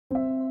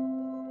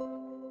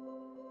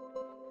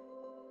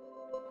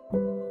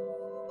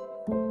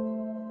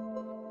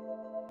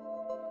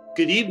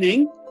Good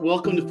evening.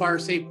 Welcome to Fire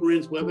Safe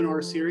Marin's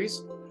webinar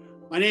series.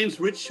 My name is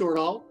Rich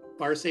Shortall,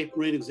 Fire Safe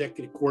Marin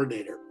Executive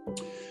Coordinator.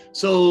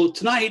 So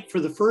tonight, for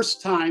the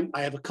first time,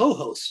 I have a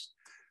co-host.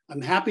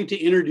 I'm happy to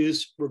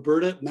introduce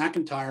Roberta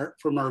McIntyre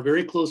from our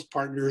very close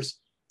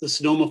partners, the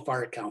Sonoma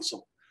Fire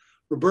Council.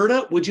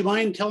 Roberta, would you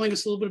mind telling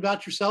us a little bit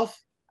about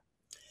yourself?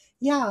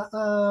 Yeah,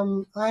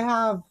 I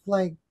have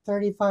like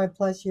 35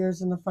 plus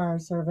years in the fire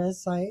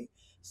service. I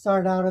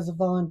started out as a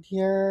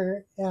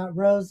volunteer at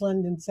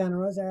Roseland in Santa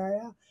Rosa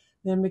area,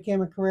 then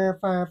became a career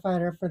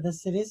firefighter for the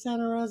city of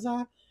Santa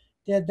Rosa.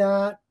 Did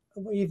that,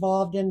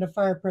 evolved into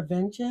fire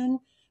prevention,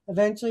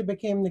 eventually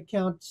became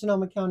the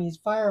Sonoma County's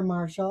fire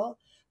marshal.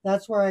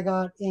 That's where I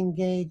got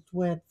engaged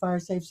with Fire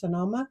Safe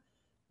Sonoma.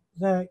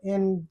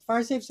 In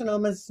Fire Safe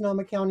Sonoma,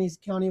 Sonoma County's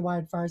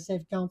countywide Fire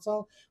Safe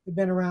Council. We've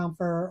been around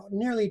for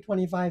nearly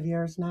 25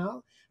 years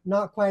now.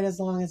 Not quite as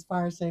long as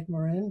Fire Safe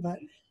Marin, but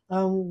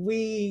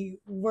we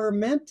were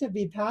meant to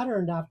be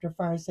patterned after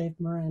Fire Safe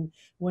Marin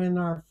when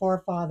our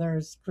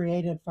forefathers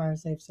created Fire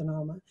Safe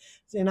Sonoma.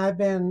 And I've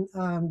been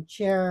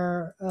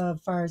chair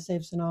of Fire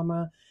Safe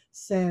Sonoma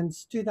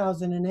since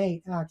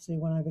 2008, actually,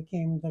 when I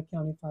became the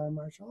county fire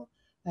marshal.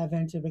 I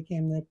eventually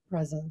became the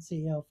president and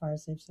CEO of Fire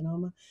Safe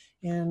Sonoma.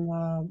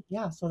 And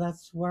yeah, so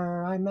that's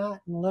where I'm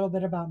at and a little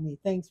bit about me.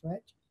 Thanks,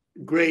 Rich.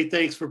 Great,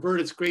 thanks,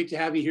 Roberta. It's great to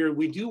have you here.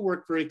 We do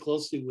work very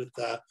closely with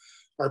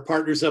our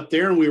partners up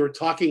there, and we were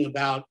talking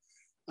about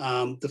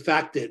the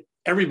fact that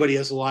everybody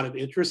has a lot of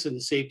interest in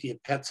the safety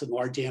of pets and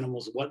large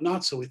animals and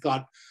whatnot. So we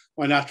thought,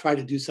 why not try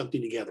to do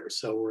something together?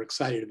 So we're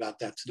excited about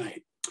that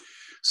tonight.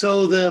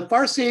 So the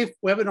Fire Safe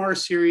webinar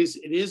series,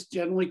 it is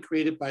generally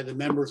created by the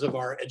members of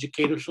our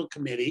educational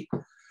committee,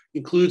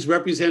 includes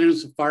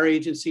representatives of fire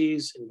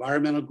agencies,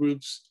 environmental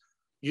groups,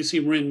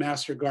 UC Marin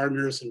master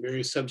gardeners, and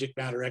various subject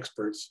matter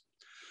experts.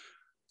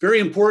 Very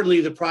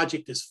importantly, the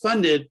project is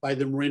funded by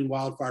the Marin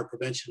Wildfire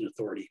Prevention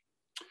Authority.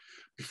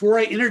 Before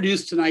I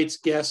introduce tonight's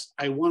guest,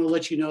 I want to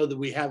let you know that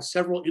we have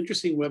several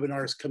interesting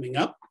webinars coming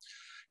up.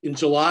 In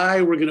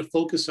July, we're going to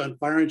focus on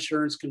fire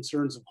insurance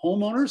concerns of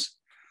homeowners.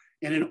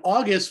 And in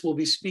August, we'll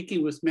be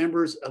speaking with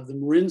members of the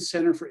Marin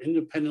Center for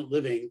Independent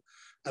Living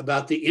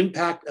about the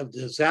impact of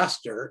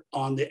disaster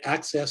on the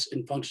access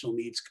and functional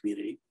needs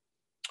community.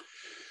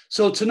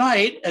 So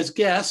tonight, as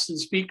guests and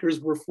speakers,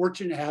 we're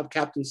fortunate to have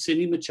Captain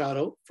Cindy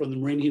Machado from the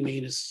Marin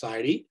Humane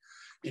Society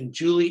and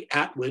Julie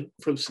Atwood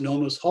from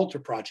Sonoma's Halter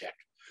Project.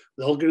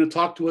 They're going to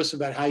talk to us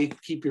about how you can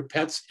keep your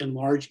pets and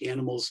large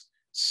animals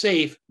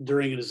safe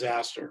during a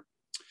disaster.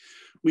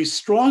 We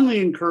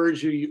strongly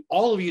encourage you,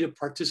 all of you, to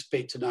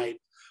participate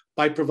tonight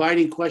by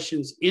providing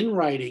questions in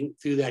writing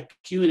through that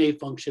Q&A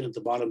function at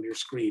the bottom of your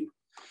screen.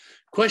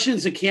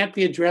 Questions that can't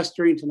be addressed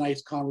during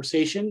tonight's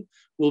conversation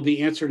will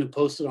be answered and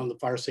posted on the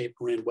Fire Safe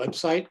Marin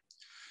website.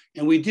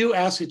 And we do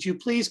ask that you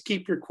please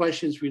keep your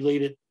questions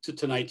related to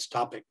tonight's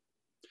topic.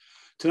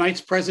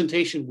 Tonight's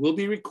presentation will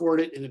be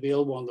recorded and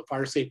available on the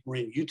Fire Safe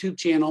Marin YouTube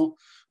channel,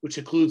 which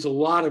includes a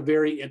lot of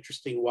very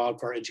interesting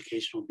wildfire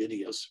educational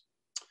videos.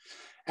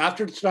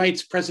 After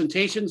tonight's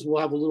presentations,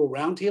 we'll have a little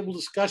roundtable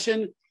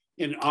discussion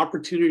and an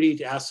opportunity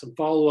to ask some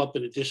follow-up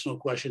and additional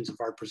questions of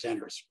our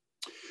presenters.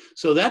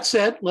 So that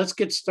said, let's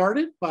get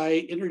started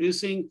by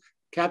introducing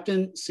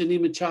Captain Cindy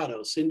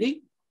Machado.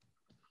 Cindy?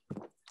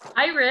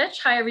 Hi,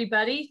 Rich. Hi,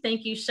 everybody.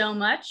 Thank you so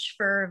much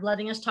for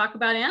letting us talk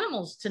about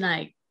animals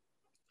tonight.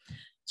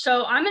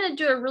 So I'm going to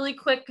do a really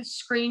quick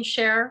screen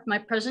share of my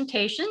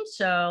presentation.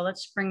 So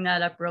let's bring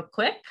that up real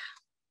quick.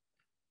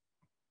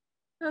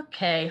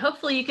 Okay,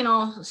 hopefully you can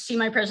all see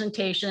my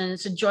presentation.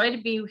 It's a joy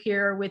to be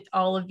here with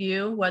all of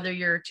you, whether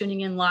you're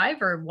tuning in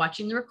live or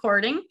watching the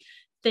recording.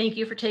 Thank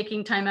you for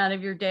taking time out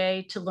of your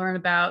day to learn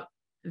about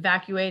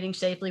evacuating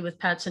safely with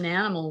pets and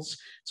animals.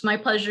 It's my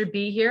pleasure to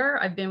be here.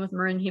 I've been with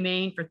Marin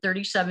Humane for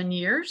 37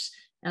 years,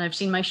 and I've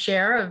seen my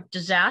share of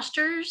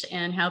disasters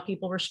and how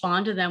people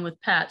respond to them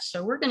with pets.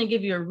 So we're going to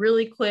give you a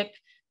really quick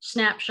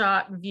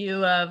snapshot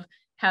view of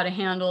how to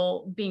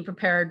handle being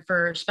prepared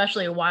for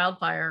especially a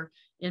wildfire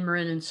in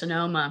Marin and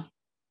Sonoma.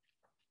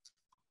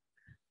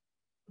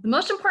 The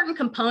most important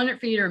component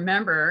for you to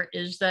remember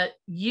is that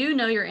you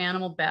know your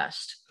animal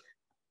best.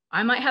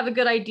 I might have a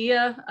good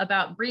idea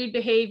about breed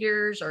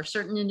behaviors or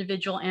certain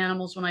individual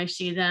animals when I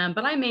see them,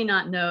 but I may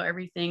not know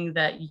everything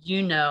that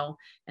you know.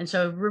 And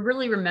so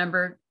really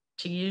remember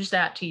to use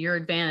that to your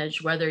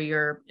advantage, whether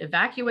you're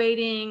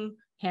evacuating,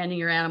 handing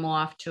your animal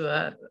off to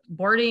a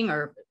boarding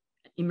or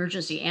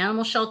emergency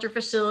animal shelter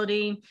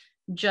facility.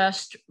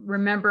 Just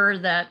remember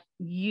that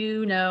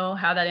you know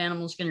how that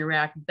animal is going to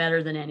react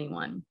better than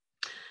anyone.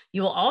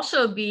 You will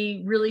also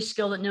be really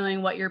skilled at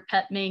knowing what your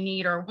pet may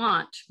need or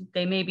want.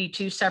 They may be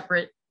two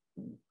separate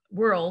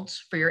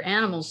worlds for your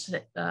animal's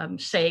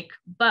sake,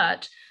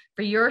 but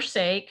for your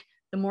sake,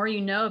 the more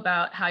you know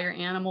about how your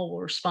animal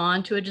will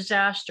respond to a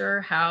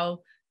disaster,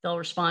 how they'll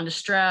respond to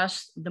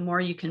stress, the more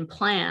you can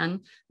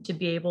plan to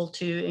be able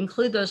to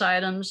include those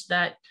items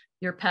that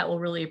your pet will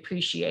really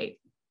appreciate.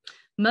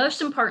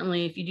 Most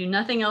importantly, if you do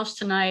nothing else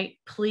tonight,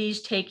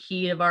 please take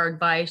heed of our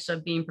advice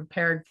of being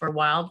prepared for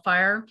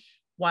wildfire.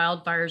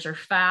 wildfires are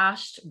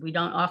fast. We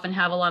don't often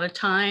have a lot of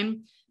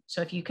time.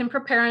 So if you can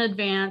prepare in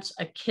advance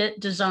a kit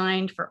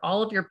designed for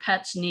all of your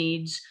pet's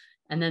needs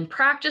and then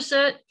practice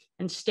it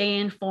and stay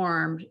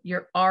informed,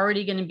 you're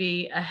already going to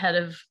be ahead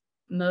of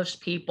most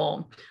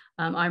people.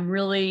 I'm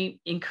really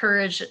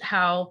encouraged at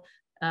how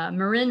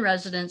Marin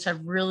residents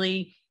have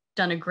really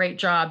done a great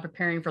job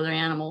preparing for their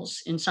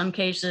animals. In some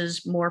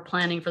cases, more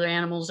planning for their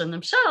animals than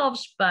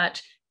themselves,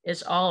 but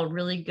it's all a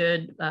really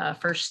good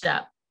first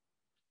step.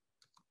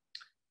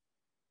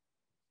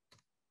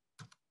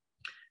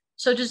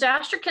 So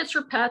disaster kits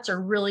for pets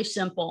are really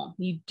simple.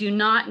 You do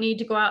not need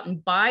to go out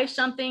and buy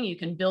something. You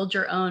can build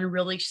your own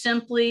really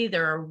simply.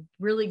 There are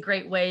really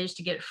great ways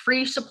to get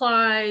free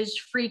supplies,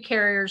 free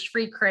carriers,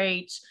 free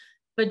crates,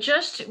 but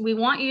we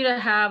want you to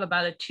have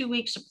about a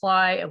 2-week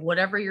supply of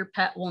whatever your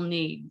pet will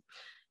need.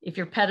 If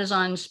your pet is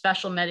on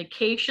special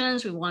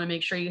medications, we want to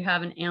make sure you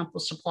have an ample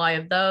supply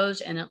of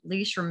those, and at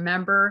least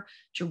remember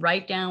to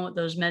write down what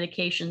those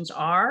medications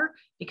are,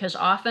 because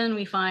often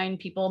we find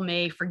people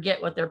may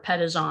forget what their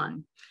pet is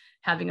on.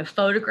 Having a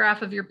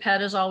photograph of your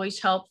pet is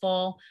always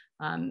helpful.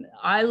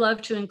 I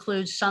love to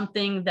include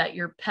something that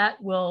your pet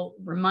will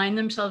remind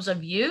themselves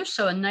of you.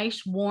 So a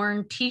nice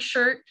worn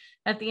t-shirt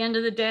at the end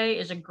of the day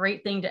is a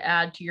great thing to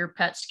add to your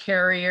pet's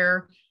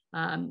carrier.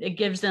 It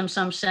gives them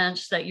some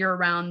sense that you're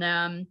around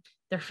them.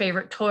 Their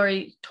favorite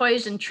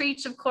toys and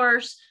treats, of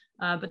course,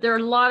 but there are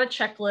a lot of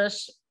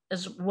checklists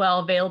as well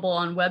available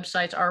on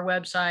websites, our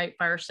website,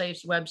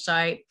 FireSafe's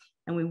website,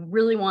 and we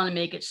really want to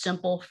make it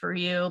simple for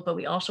you, but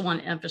we also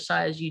want to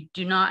emphasize you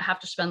do not have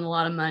to spend a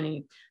lot of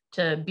money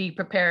to be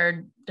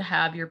prepared to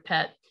have your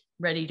pet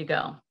ready to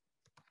go.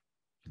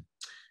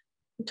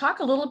 We talk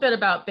a little bit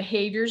about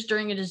behaviors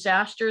during a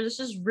disaster. This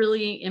is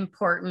really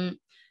important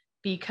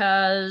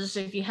because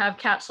if you have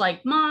cats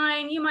like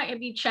mine, you might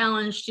be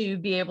challenged to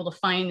be able to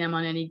find them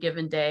on any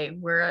given day,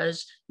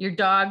 whereas your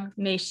dog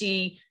may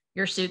see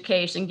your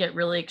suitcase and get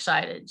really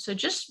excited. So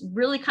just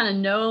really kind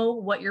of know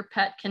what your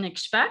pet can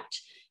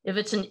expect. If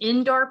it's an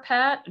indoor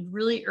pet, I'd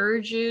really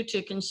urge you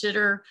to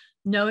consider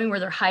knowing where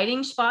their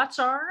hiding spots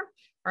are.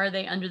 Are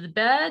they under the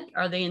bed?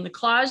 Are they in the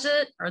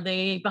closet? Are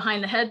they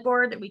behind the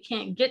headboard that we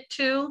can't get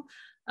to?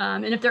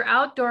 And if they're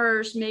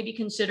outdoors, maybe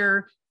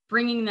consider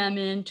bringing them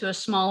into a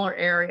smaller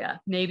area,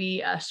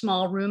 maybe a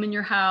small room in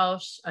your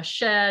house, a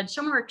shed,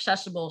 somewhere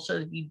accessible so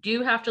that if you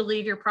do have to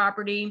leave your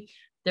property,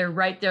 they're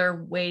right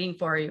there waiting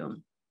for you.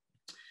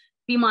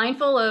 Be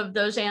mindful of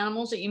those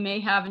animals that you may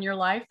have in your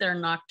life that are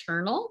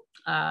nocturnal.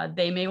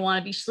 They may want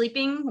to be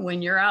sleeping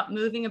when you're out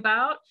moving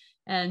about,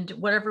 and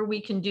whatever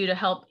we can do to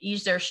help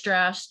ease their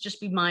stress, just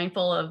be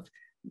mindful of,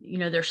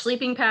 their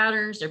sleeping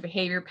patterns, their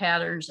behavior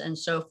patterns, and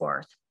so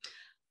forth.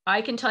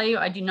 I can tell you,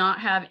 I do not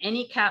have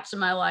any cats in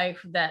my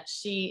life that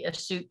see a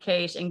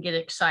suitcase and get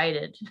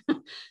excited.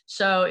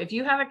 So if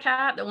you have a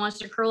cat that wants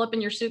to curl up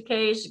in your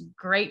suitcase,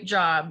 great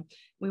job.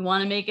 We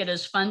want to make it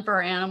as fun for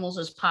our animals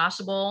as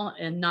possible,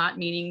 and not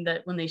meaning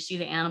that when they see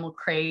the animal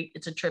crate,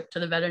 it's a trip to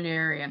the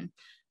veterinarian.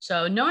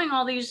 So knowing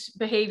all these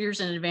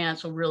behaviors in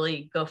advance will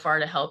really go far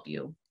to help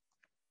you.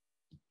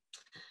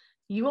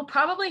 You will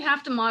probably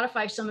have to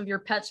modify some of your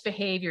pet's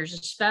behaviors,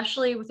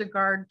 especially with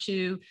regard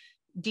to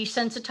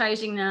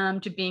desensitizing them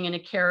to being in a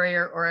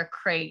carrier or a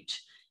crate.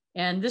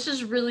 And this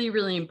is really,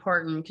 really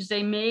important because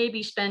they may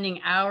be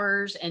spending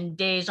hours and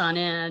days on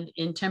end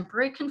in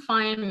temporary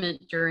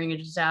confinement during a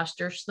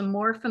disaster. So the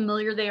more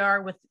familiar they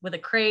are with a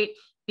crate,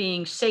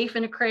 being safe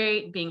in a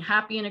crate, being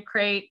happy in a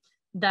crate,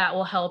 that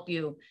will help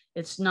you.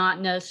 It's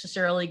not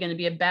necessarily going to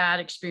be a bad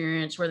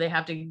experience where they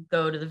have to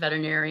go to the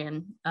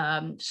veterinarian.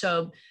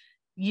 So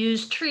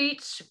use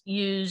treats,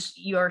 use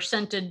your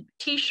scented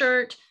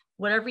t-shirt,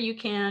 whatever you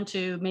can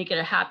to make it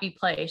a happy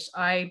place.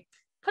 I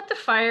put the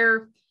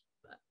fire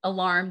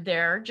alarm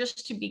there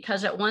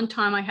because at one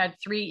time I had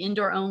 3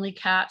 indoor only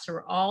cats who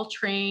were all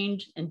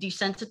trained and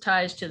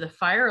desensitized to the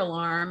fire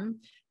alarm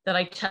that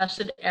I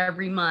tested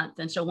every month.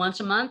 And so once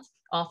a month,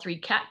 all 3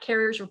 cat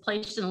carriers were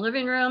placed in the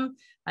living room.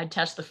 I'd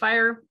test the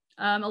fire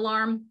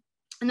alarm,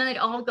 and then they'd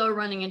all go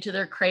running into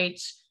their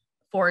crates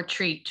for a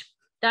treat.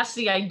 That's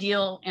the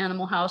ideal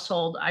animal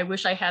household. I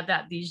wish I had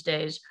that these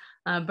days,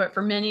 but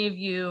for many of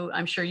you,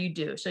 I'm sure you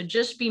do. So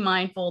just be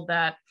mindful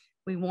that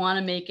we want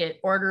to make it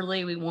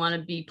orderly. We want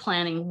to be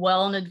planning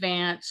well in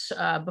advance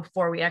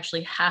before we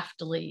actually have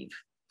to leave.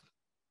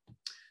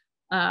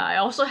 I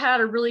also had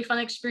a really fun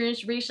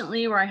experience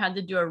recently where I had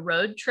to do a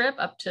road trip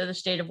up to the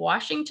state of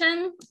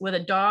Washington with a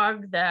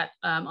dog that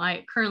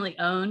I currently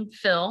own,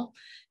 Phil.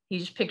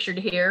 He's pictured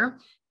here.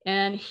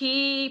 And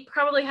he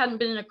probably hadn't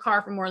been in a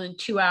car for more than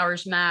 2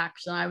 hours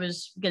max. And I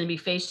was going to be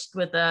faced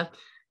with a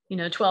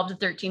 12 to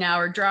 13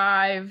 hour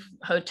drive,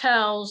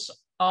 hotels,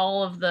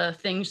 all of the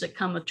things that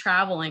come with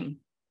traveling.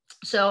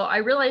 So I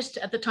realized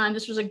at the time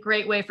this was a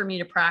great way for me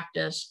to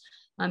practice.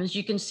 As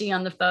you can see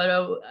on the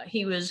photo,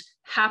 he was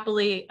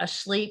happily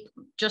asleep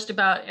just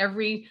about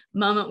every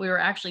moment we were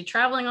actually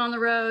traveling on the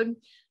road.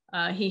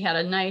 He had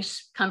a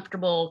nice,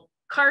 comfortable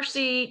car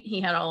seat. He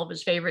had all of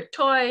his favorite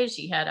toys.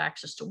 He had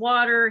access to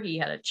water. He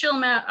had a chill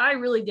mat. I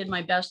really did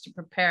my best to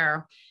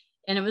prepare.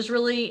 And it was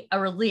really a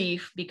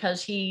relief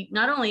because he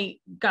not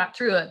only got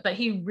through it, but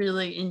he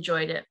really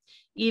enjoyed it.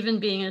 Even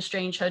being in a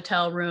strange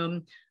hotel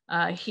room,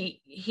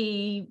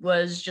 he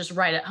was just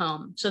right at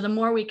home. So the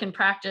more we can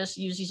practice,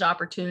 use these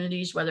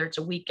opportunities, whether it's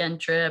a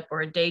weekend trip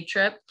or a day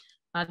trip,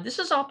 this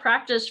is all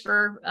practice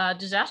for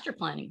disaster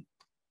planning.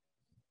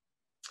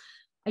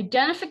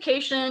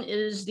 Identification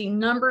is the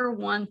number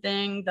one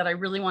thing that I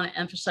really want to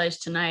emphasize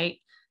tonight.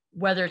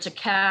 Whether it's a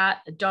cat,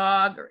 a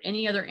dog, or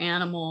any other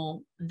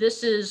animal,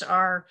 this is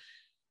our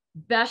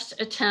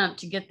best attempt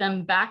to get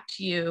them back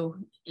to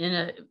you in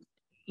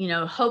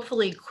a,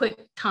 hopefully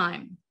quick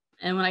time.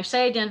 And when I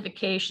say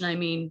identification, I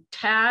mean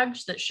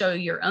tags that show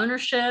your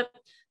ownership,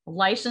 a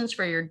license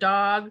for your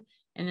dog,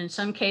 and in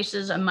some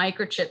cases, a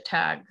microchip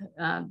tag.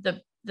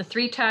 The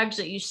 3 tags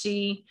that you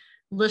see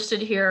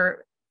listed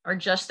here are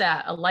just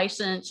that: a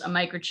license, a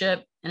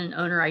microchip, and an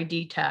owner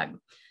ID tag.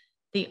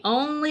 The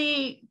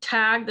only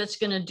tag that's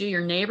going to do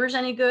your neighbors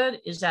any good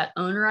is that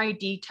owner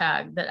ID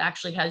tag that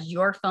actually has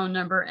your phone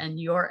number and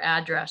your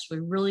address. We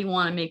really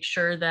want to make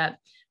sure that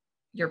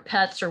your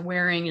pets are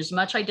wearing as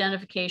much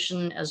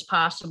identification as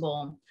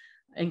possible,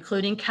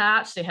 including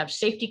cats. They have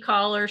safety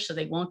collars so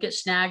they won't get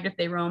snagged if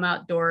they roam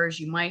outdoors.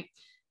 You might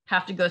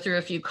have to go through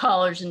a few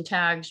collars and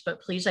tags,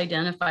 but please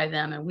identify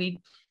them. And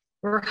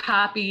we're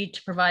happy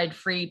to provide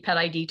free pet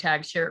ID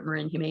tags here at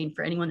Marin Humane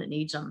for anyone that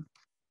needs them.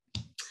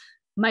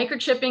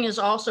 Microchipping is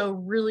also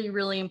really,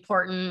 really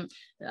important.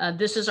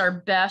 This is our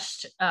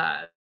best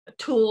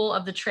tool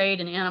of the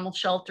trade in animal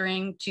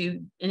sheltering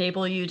to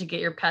enable you to get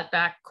your pet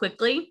back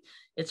quickly.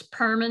 It's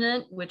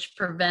permanent, which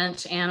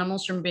prevents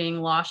animals from being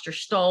lost or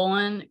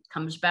stolen. It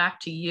comes back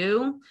to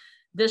you.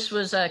 This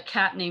was a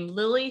cat named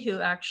Lily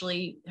who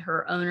actually,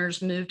 her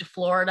owners moved to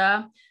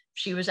Florida.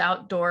 She was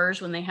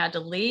outdoors when they had to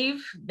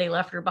leave. They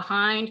left her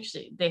behind because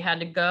they had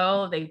to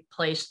go. They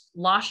placed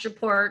lost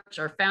reports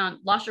or found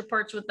lost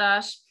reports with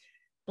us.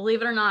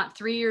 Believe it or not,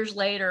 3 years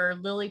later,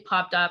 Lily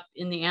popped up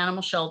in the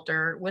animal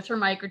shelter with her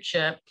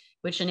microchip,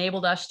 which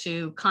enabled us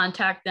to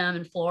contact them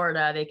in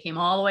Florida. They came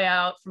all the way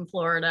out from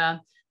Florida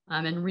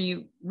and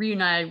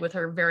reunited with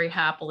her very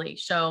happily.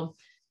 So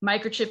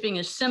microchipping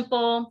is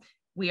simple.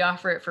 We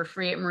offer it for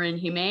free at Marin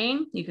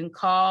Humane. You can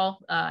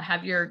call,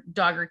 have your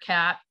dog or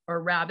cat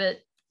or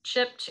rabbit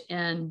chipped,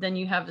 and then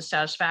you have the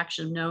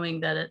satisfaction of knowing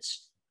that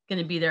it's going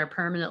to be there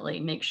permanently.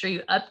 Make sure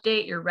you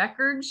update your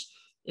records.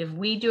 If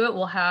we do it,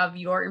 we'll have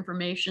your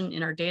information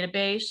in our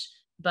database,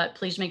 but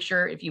please make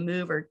sure if you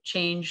move or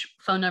change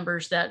phone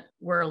numbers that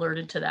we're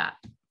alerted to that.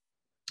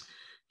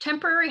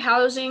 Temporary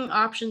housing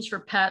options for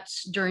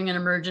pets during an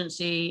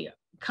emergency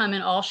come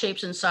in all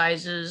shapes and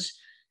sizes.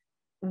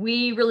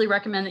 We really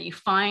recommend that you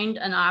find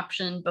an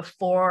option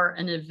before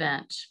an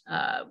event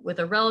with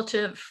a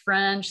relative,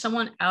 friend,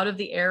 someone out of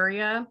the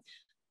area.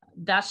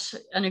 That's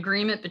an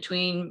agreement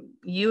between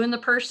you and the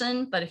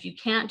person. But if you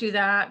can't do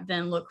that,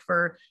 then look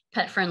for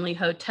pet-friendly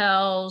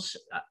hotels.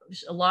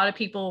 A lot of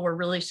people were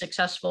really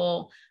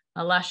successful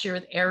last year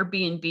with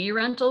Airbnb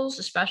rentals,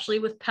 especially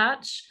with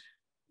pets.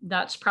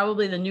 That's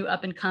probably the new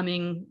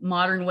up-and-coming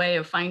modern way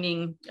of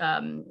finding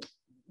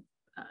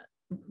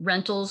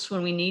rentals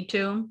when we need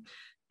to.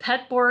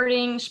 Pet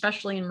boarding,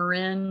 especially in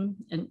Marin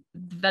and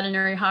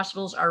veterinary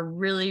hospitals, are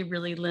really,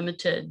 really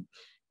limited.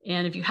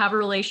 And if you have a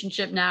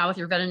relationship now with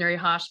your veterinary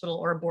hospital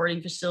or a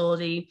boarding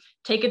facility,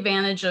 take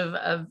advantage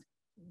of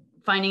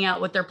finding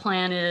out what their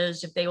plan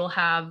is. If they will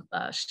have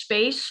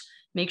space,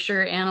 make sure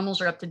your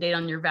animals are up to date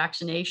on your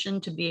vaccination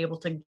to be able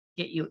to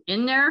get you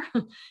in there.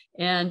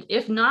 And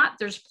if not,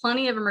 there's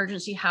plenty of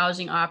emergency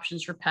housing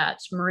options for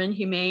pets. Marin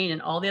Humane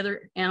and all the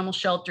other animal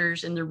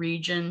shelters in the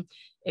region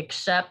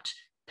accept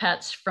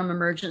pets from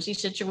emergency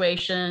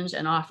situations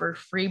and offer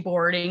free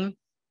boarding.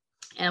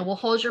 And we'll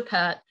hold your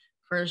pet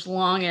for as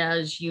long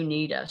as you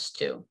need us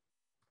to.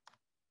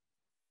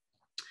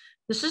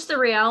 This is the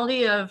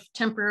reality of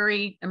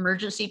temporary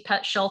emergency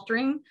pet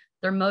sheltering.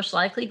 They're most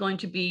likely going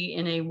to be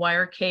in a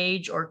wire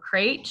cage or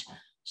crate.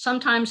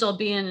 Sometimes they'll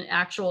be in an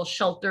actual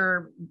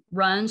shelter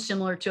run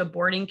similar to a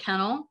boarding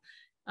kennel,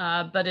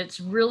 but it's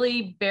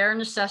really bare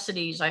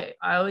necessities. I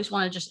always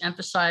want to just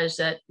emphasize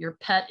that your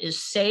pet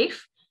is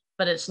safe,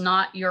 but it's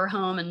not your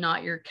home and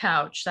not your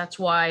couch. That's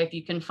why if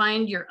you can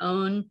find your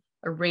own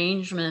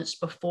arrangements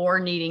before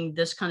needing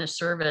this kind of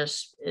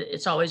service,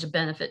 it's always a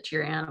benefit to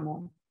your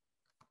animal.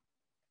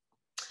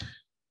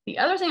 The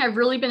other thing I've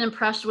really been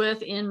impressed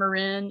with in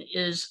Marin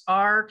is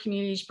our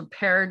community's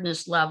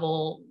preparedness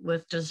level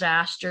with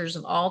disasters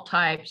of all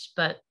types,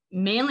 but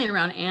mainly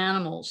around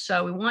animals.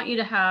 So we want you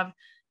to have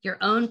your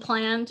own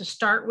plan to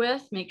start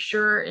with. Make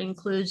sure it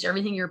includes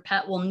everything your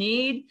pet will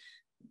need,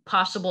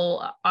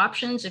 possible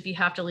options if you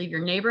have to leave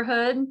your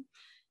neighborhood,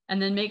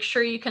 and then make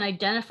sure you can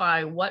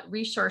identify what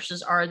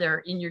resources are there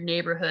in your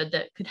neighborhood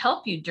that could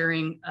help you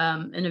during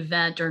an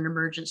event or an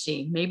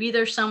emergency. Maybe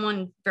there's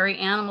someone very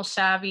animal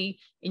savvy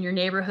in your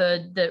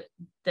neighborhood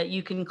that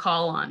you can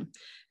call on.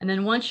 And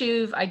then once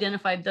you've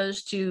identified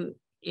those two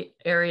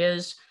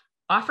areas,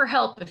 offer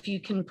help if you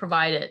can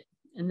provide it.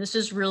 And this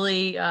is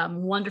really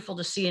wonderful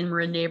to see in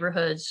Marin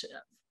neighborhoods.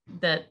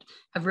 that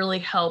have really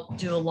helped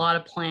do a lot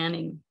of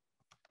planning.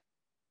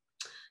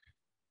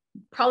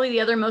 Probably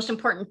the other most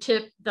important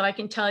tip that I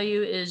can tell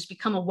you is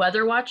become a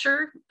weather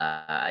watcher.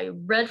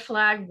 Red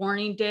flag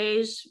warning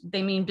days,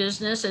 they mean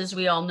business, as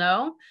we all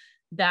know.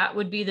 That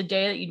would be the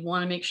day that you'd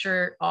want to make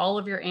sure all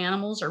of your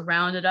animals are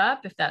rounded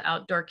up. If that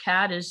outdoor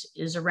cat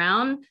is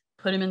around,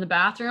 put him in the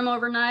bathroom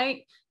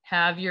overnight,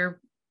 have your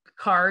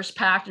cars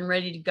packed and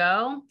ready to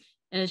go.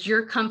 And it's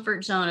your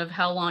comfort zone of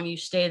how long you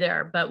stay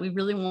there. But we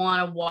really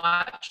want to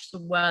watch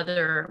the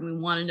weather. We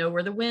want to know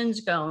where the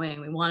wind's going.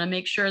 We want to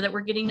make sure that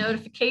we're getting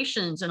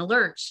notifications and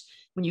alerts.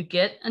 When you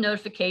get a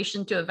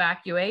notification to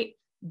evacuate,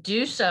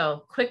 do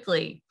so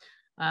quickly.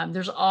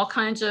 There's all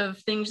kinds of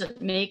things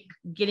that make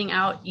getting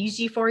out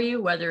easy for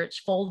you, whether it's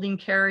folding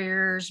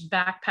carriers,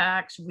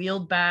 backpacks,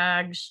 wheeled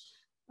bags,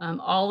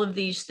 all of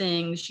these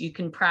things you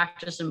can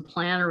practice and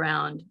plan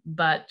around,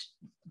 but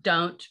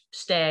don't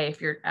stay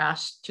if you're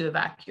asked to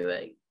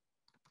evacuate.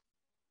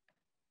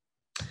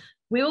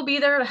 We will be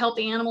there to help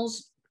the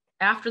animals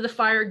after the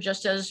fire,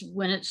 just as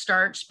when it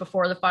starts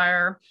before the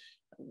fire.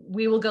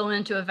 We will go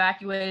into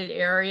evacuated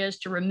areas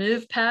to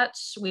remove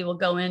pets. We will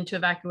go into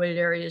evacuated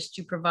areas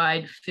to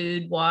provide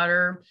food,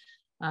 water,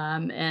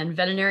 and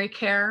veterinary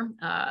care.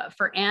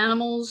 For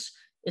animals,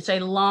 it's a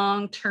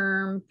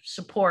long-term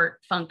support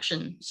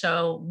function.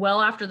 So well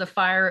after the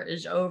fire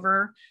is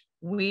over,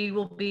 we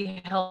will be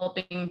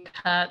helping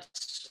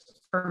pets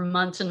for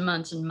months and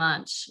months and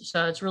months.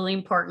 So it's really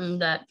important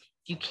that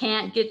if you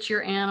can't get to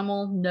your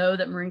animal, know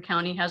that Marin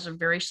County has a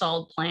very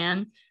solid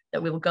plan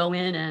that we will go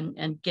in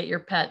and get your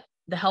pet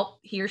the help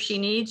he or she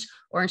needs,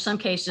 or in some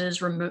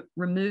cases,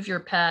 remove your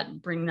pet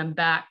and bring them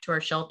back to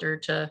our shelter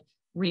to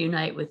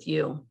reunite with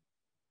you.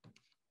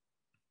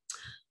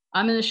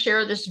 I'm going to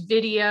share this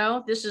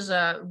video. This is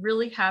a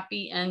really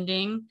happy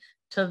ending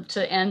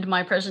to end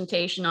my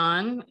presentation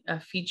on,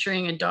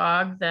 featuring a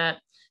dog that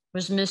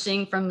was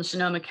missing from the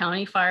Sonoma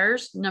County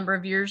fires a number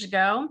of years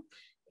ago.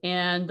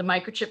 And the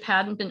microchip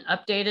hadn't been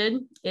updated.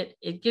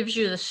 It gives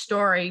you the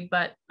story,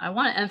 but I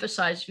want to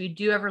emphasize, if you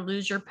do ever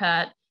lose your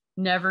pet,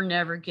 never,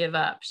 never give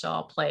up. So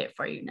I'll play it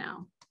for you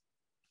now.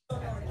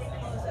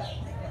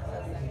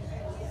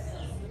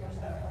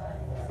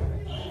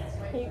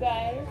 Hey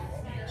guys.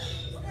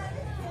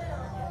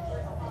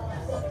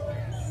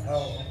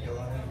 Oh, okay,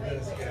 let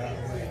us get out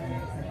of the way.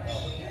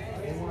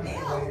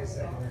 Wait a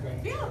second.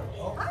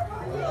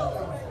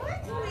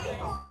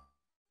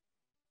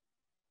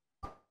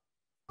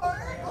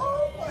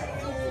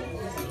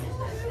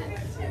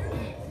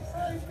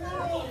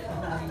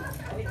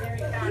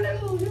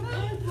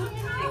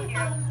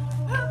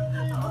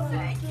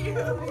 Thank you.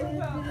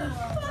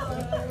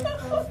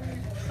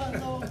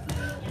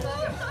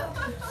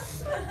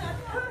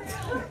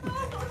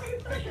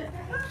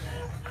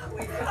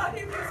 We thought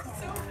he was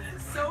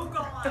so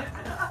gone.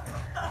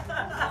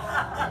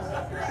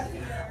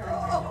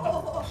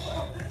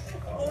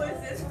 Oh, is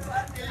this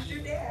fun? There's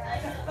your dad.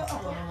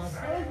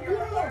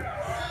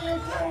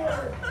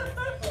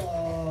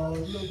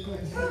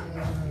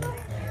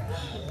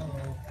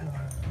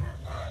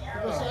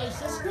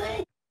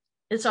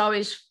 It's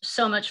always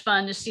so much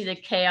fun to see the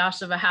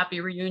chaos of a happy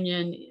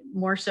reunion,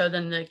 more so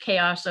than the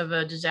chaos of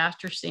a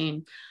disaster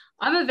scene.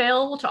 I'm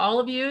available to all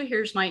of you.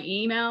 Here's my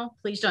email.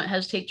 Please don't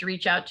hesitate to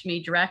reach out to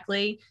me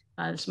directly.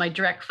 It's my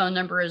direct phone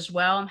number as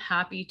well. I'm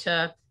happy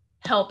to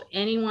help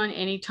anyone,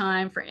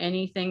 anytime, for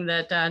anything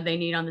that they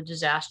need on the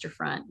disaster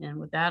front. And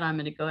with that, I'm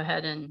going to go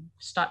ahead and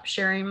stop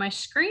sharing my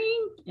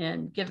screen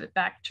and give it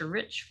back to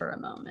Rich for a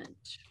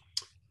moment.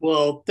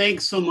 Well,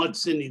 thanks so much,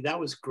 Cindy. That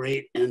was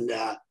great. And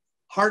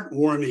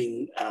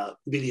heartwarming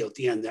video at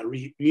the end. That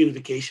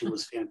reunification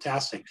was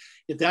fantastic.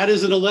 If that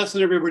isn't a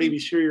lesson, everybody, be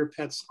sure your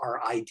pets are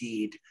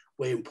ID'd.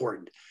 Way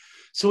important.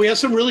 So we have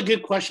some really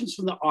good questions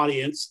from the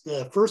audience.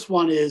 The first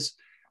one is,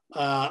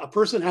 a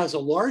person has a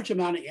large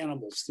amount of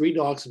animals, 3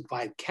 dogs and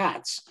 5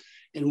 cats,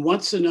 and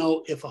wants to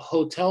know if a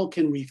hotel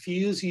can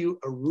refuse you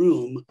a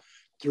room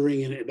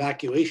during an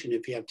evacuation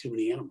if you have too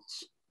many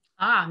animals.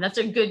 That's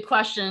a good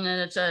question,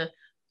 and it's a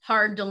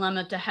hard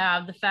dilemma to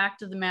have. The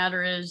fact of the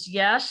matter is,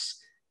 yes,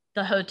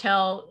 the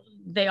hotel,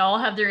 they all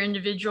have their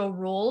individual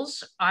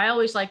rules. I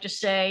always like to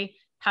say,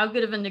 how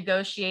good of a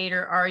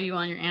negotiator are you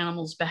on your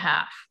animal's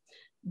behalf?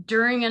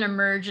 During an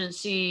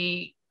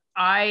emergency,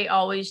 I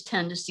always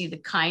tend to see the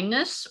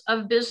kindness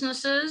of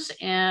businesses,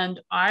 and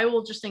I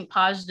will just think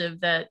positive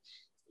that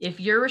if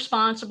you're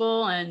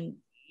responsible and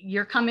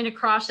you're coming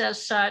across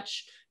as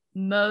such,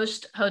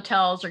 most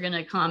hotels are going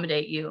to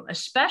accommodate you,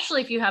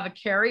 especially if you have a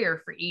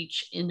carrier for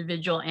each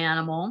individual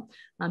animal.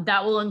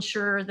 That will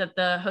ensure that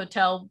the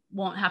hotel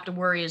won't have to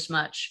worry as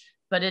much,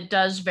 but it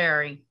does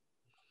vary.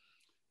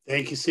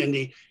 Thank you,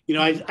 Cindy. You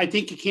know, I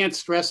think you can't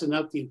stress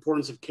enough the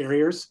importance of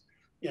carriers.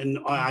 And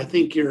I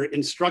think your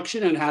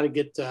instruction on how to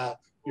get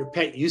your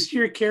pet used to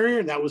your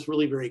carrier, that was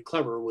really very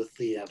clever with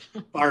the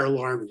fire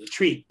alarm and the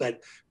treat,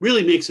 but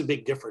really makes a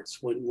big difference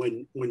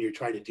when you're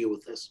trying to deal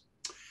with this.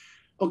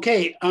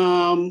 Okay,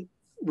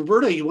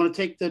 Roberta, you want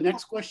to take the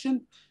next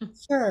question?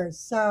 Sure.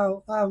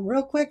 So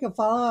real quick, a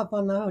follow-up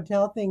on the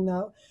hotel thing,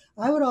 though.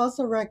 I would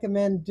also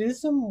recommend do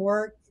some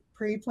work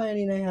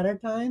pre-planning ahead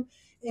of time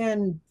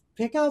and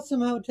pick out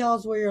some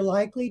hotels where you're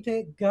likely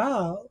to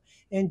go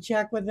and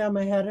check with them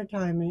ahead of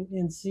time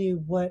and see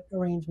what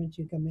arrangements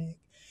you can make.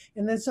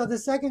 And then, so the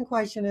second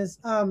question is,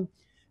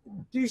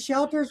 do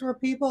shelters where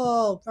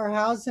people are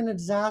housed in a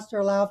disaster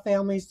allow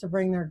families to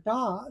bring their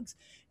dogs?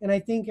 And I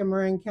think in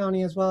Marin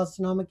County as well as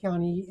Sonoma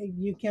County,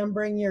 you can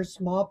bring your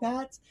small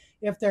pets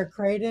if they're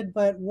crated.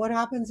 But what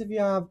happens if you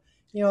have,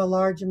 a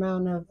large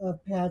amount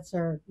of pets,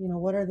 or,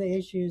 what are the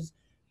issues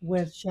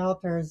with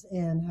shelters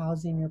and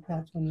housing your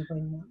pets when you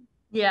bring them?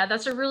 Yeah,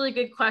 that's a really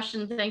good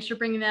question. Thanks for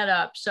bringing that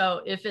up.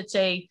 So if it's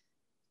a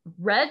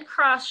Red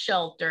Cross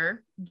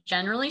shelter,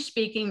 generally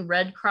speaking,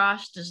 Red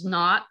Cross does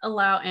not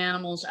allow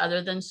animals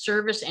other than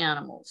service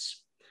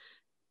animals.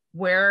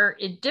 Where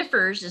it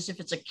differs is if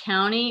it's a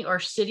county or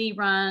city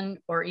run,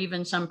 or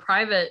even some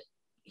private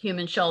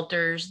human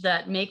shelters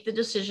that make the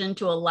decision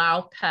to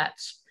allow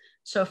pets.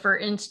 So for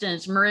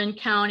instance, Marin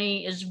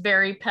County is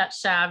very pet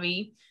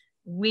savvy.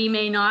 We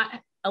may not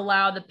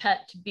allow the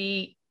pet to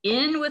be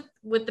in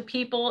with the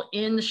people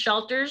in the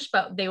shelters,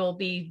 but they will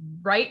be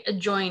right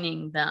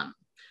adjoining them.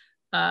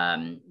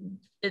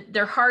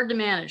 They're hard to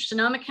manage.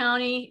 Sonoma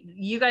County,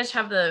 you guys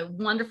have the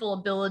wonderful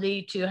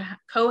ability to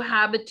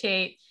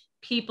cohabitate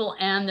people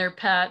and their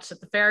pets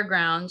at the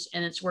fairgrounds,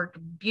 and it's worked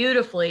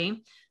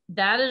beautifully.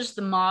 That is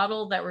the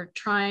model that we're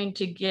trying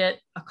to get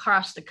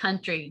across the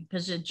country,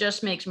 because it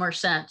just makes more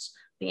sense.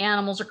 The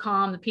animals are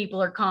calm, the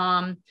people are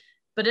calm,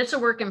 but it's a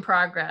work in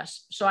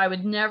progress. So I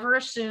would never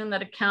assume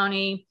that a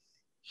county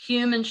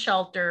human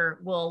shelter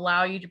will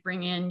allow you to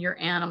bring in your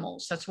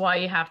animals. That's why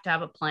you have to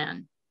have a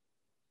plan.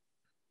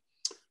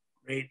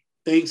 Great.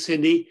 Thanks,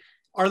 Cindy.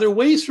 Are there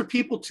ways for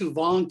people to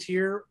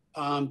volunteer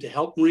to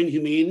help Marin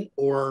Humane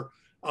or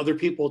other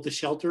people at the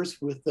shelters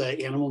with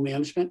animal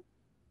management?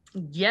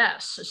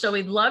 Yes. So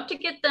we'd love to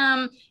get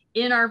them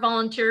in our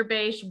volunteer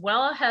base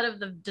well ahead of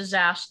the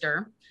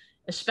disaster.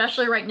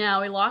 Especially right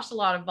now, we lost a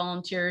lot of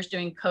volunteers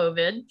during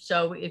COVID.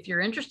 So if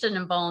you're interested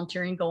in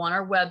volunteering, go on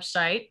our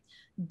website.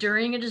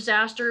 During a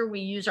disaster, we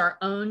use our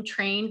own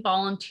trained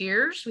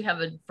volunteers. We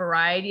have a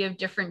variety of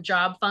different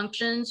job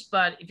functions,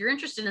 but if you're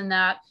interested in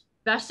that,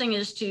 best thing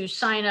is to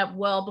sign up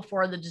well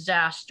before the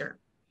disaster.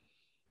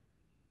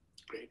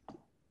 Great.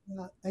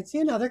 I see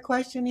another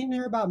question in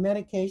here about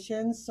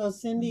medications. So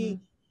Cindy,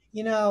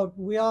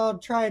 we all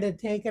try to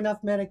take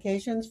enough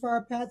medications for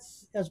our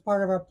pets as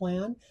part of our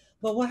plan,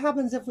 but what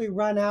happens if we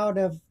run out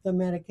of the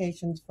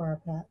medications for our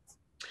pets?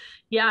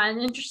 Yeah,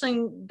 and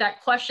interesting,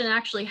 that question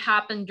actually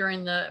happened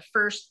during the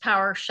first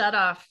power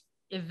shutoff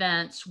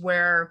events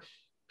where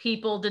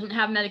people didn't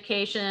have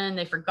medication,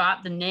 they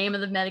forgot the name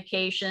of the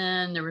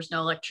medication, there was no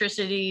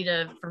electricity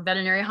for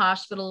veterinary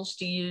hospitals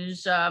to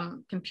use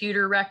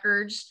computer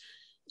records.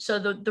 So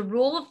the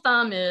rule of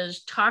thumb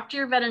is talk to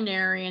your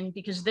veterinarian,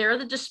 because they're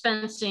the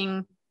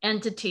dispensing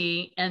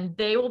entity and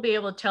they will be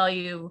able to tell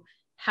you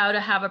how to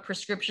have a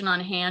prescription on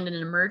hand in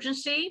an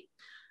emergency,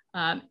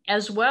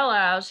 as well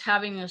as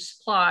having a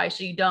supply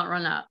so you don't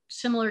run out,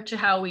 similar to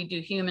how we do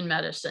human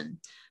medicine.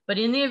 But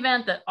in the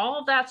event that all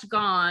of that's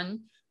gone,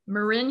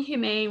 Marin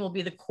Humane will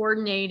be the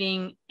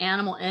coordinating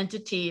animal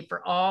entity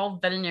for all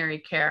veterinary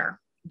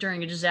care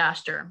during a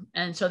disaster.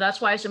 And so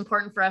that's why it's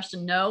important for us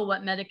to know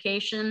what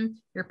medication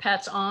your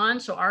pet's on,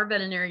 so our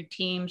veterinary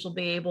teams will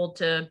be able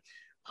to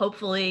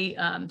hopefully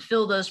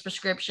fill those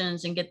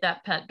prescriptions and get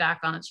that pet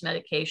back on its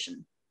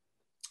medication.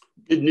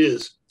 Good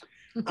news.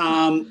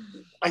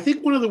 I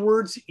think one of the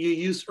words you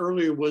used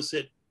earlier was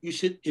that you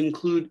should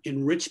include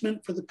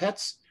enrichment for the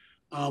pets.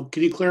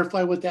 Can you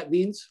clarify what that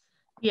means?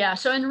 Yeah,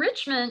 so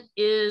enrichment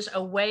is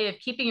a way of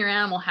keeping your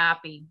animal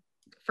happy.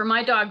 For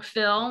my dog,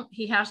 Phil,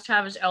 he has to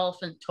have his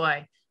elephant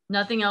toy.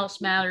 Nothing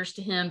else matters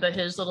to him but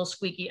his little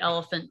squeaky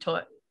elephant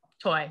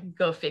toy,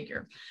 go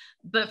figure.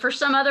 But for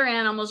some other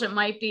animals, it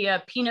might be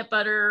a peanut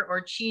butter or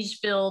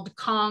cheese-filled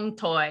Kong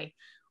toy,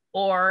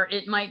 or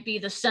it might be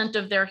the scent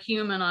of their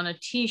human on a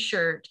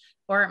t-shirt,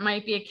 or it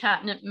might be a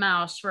catnip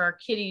mouse for our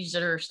kitties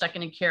that are stuck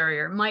in a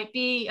carrier. It might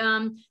be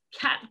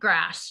cat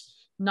grass.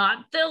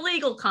 Not the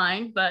illegal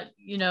kind, but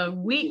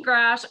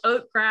wheatgrass,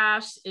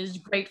 oatgrass is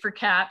great for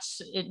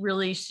cats. It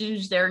really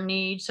soothes their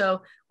needs.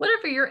 So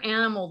whatever your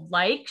animal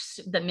likes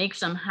that makes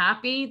them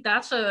happy,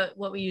 that's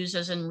what we use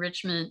as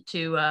enrichment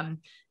to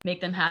make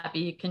them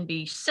happy. It can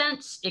be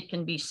scents, it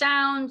can be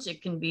sounds,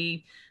 it can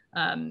be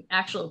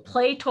actual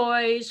play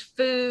toys,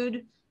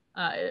 food,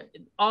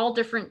 all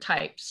different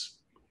types.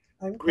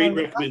 Great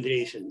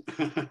recommendation.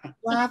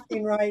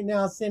 Laughing right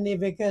now, Cindy,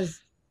 because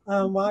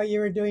while you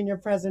were doing your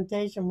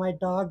presentation, my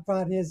dog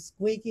brought his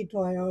squeaky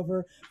toy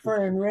over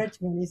for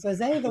enrichment. He says,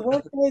 "Hey, the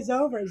work day is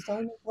over. It's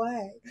time to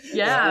play."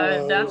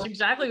 Yeah, that's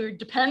exactly. We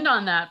depend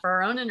on that for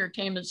our own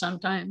entertainment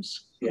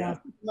sometimes. Yeah,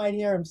 you might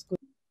hear him squeak.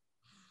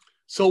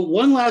 So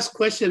one last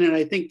question, and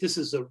I think this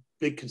is a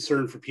big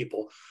concern for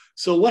people.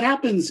 So what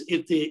happens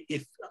if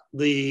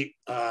the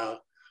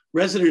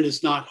resident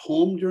is not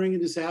home during a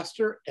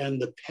disaster and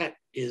the pet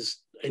is,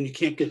 and you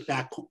can't get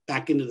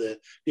back into the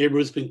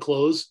neighborhood's been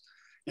closed,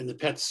 and the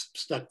pet's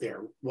stuck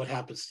there? What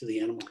happens to the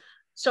animal?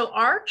 So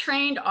our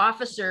trained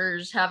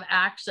officers have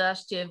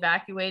access to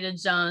evacuated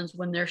zones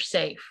when they're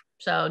safe.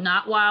 So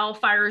not while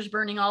fires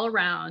burning all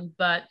around,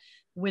 but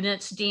when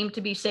it's deemed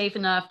to be safe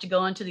enough to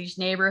go into these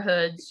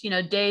neighborhoods,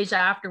 days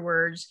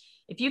afterwards.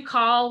 If you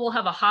call, we'll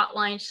have a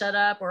hotline set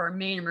up or our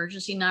main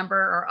emergency number.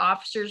 Our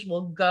officers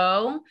will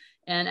go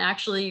and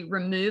actually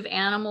remove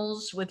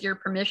animals with your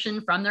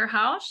permission from their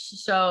house.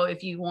 So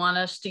if you want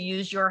us to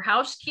use your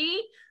house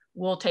key,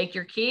 we'll take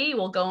your key,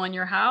 we'll go in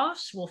your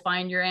house, we'll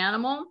find your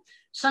animal.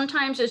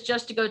 Sometimes it's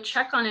just to go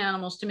check on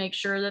animals to make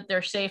sure that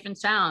they're safe and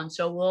sound.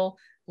 So we'll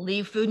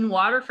leave food and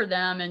water for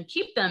them and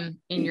keep them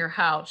in your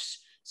house.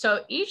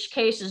 So each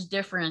case is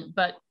different,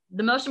 but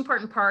the most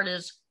important part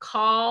is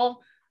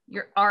call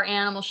our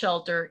animal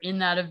shelter in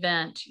that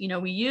event.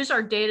 We use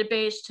our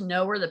database to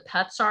know where the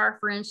pets are,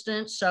 for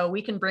instance, so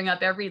we can bring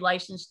up every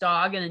licensed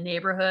dog in a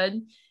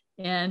neighborhood,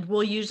 and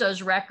we'll use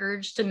those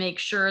records to make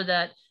sure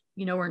that,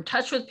 we're in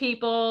touch with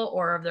people,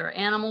 or if there are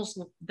animals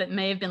that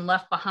may have been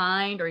left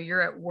behind, or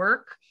you're at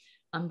work.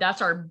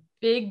 That's our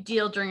big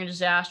deal during a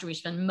disaster. We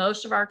spend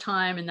most of our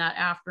time in that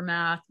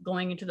aftermath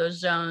going into those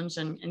zones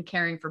and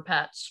caring for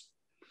pets.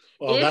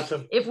 Well,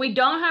 if we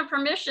don't have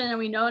permission and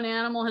we know an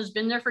animal has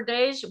been there for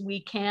days,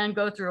 we can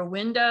go through a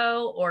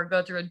window or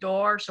go through a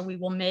door. So we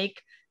will make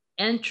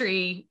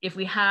entry if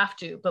we have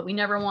to, but we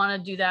never want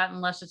to do that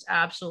unless it's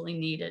absolutely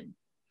needed.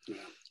 Yeah.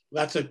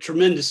 That's a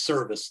tremendous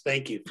service.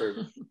 Thank you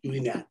for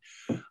doing that.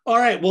 All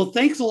right. Well,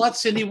 thanks a lot,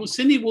 Cindy. Well,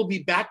 Cindy will be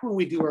back when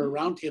we do our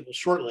roundtable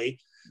shortly.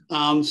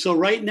 So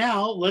right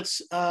now,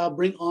 let's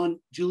bring on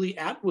Julie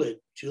Atwood.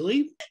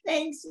 Julie?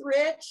 Thanks,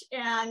 Rich.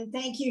 And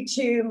thank you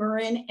to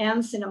Marin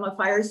and Sonoma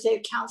Fire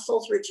Safe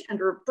Councils, Rich and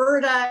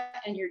Roberta,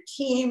 and your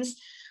teams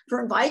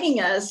for inviting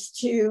us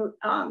to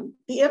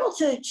be able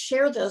to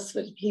share this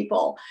with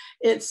people.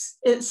 It's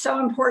so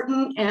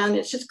important, and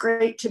it's just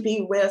great to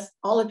be with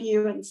all of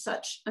you and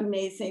such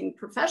amazing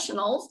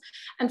professionals.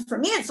 And for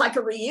me, it's like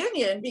a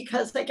reunion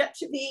because I get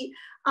to be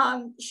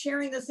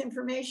sharing this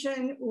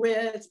information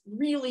with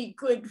really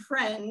good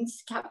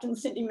friends, Captain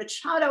Cindy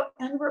Machado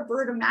and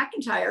Roberta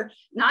McIntyre,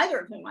 neither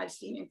of whom I've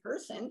seen in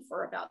person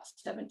for about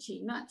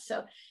 17 months.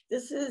 So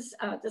this is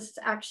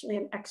actually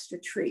an extra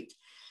treat.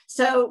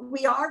 So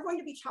we are going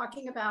to be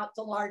talking about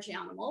the large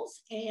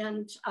animals,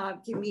 and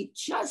give me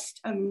just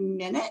a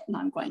minute and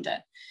I'm going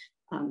to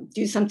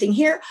do something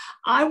here.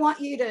 I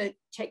want you to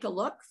take a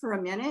look for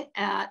a minute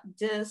at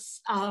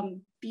this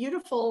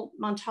beautiful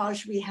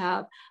montage we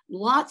have,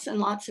 lots and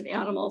lots of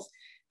animals.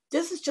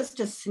 This is just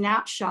a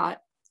snapshot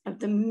of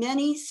the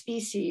many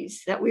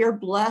species that we are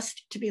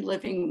blessed to be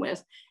living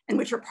with and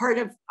which are part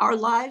of our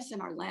lives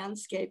and our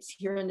landscapes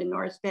here in the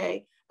North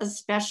Bay,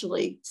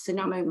 especially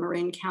Sonoma and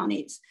Marin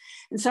counties.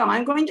 And so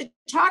I'm going to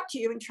talk to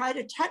you and try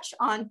to touch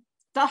on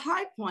the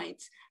high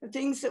points of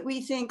things that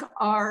we think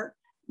are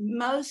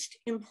most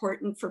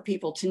important for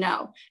people to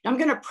know. Now, I'm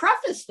going to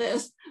preface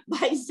this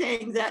by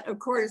saying that, of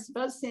course,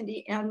 both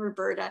Cindy and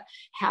Roberta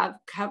have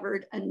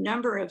covered a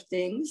number of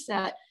things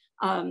that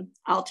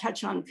I'll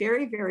touch on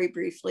very, very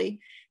briefly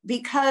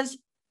because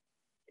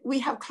we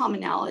have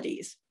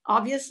commonalities.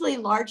 Obviously,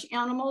 large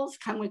animals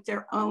come with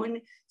their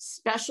own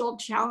special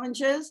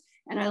challenges.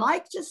 And I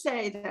like to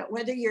say that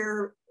whether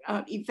you're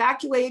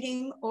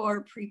evacuating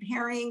or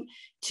preparing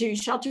to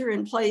shelter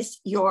in place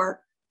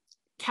your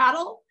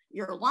cattle,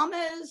 your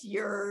llamas,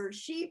 your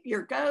sheep,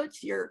 your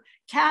goats, your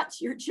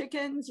cats, your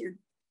chickens, your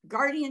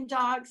guardian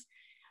dogs,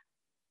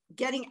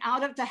 getting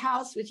out of the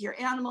house with your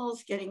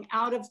animals, getting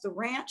out of the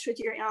ranch with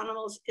your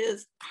animals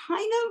is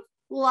kind of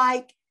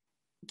like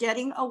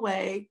getting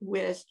away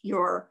with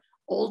your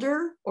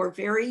older or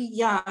very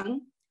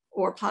young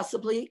or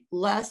possibly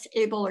less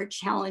able or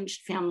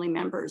challenged family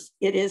members.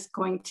 It is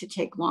going to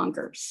take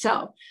longer.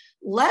 So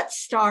let's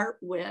start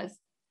with,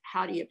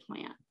 how do you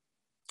plan?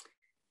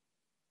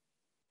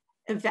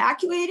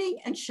 Evacuating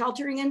and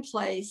sheltering in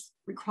place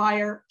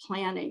require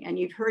planning. And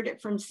you've heard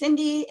it from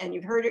Cindy, and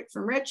you've heard it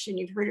from Rich, and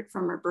you've heard it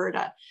from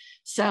Roberta.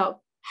 So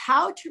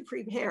how to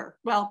prepare?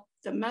 Well,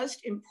 the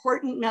most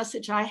important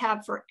message I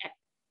have for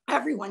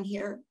everyone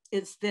here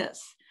is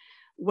this.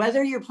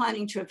 Whether you're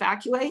planning to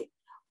evacuate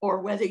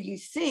or whether you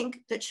think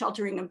that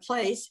sheltering in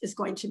place is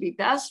going to be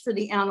best for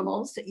the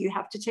animals that you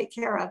have to take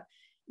care of,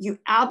 you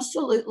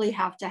absolutely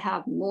have to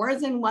have more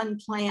than one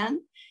plan.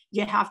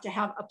 You have to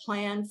have a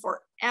plan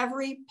for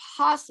every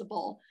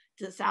possible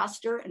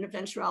disaster and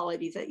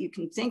eventuality that you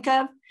can think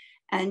of.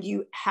 And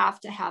you have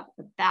to have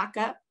a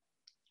backup,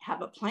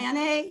 have a plan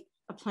A,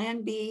 a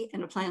plan B,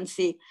 and a plan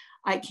C.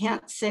 I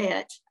can't say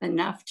it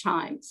enough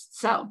times.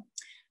 So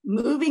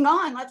moving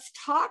on, let's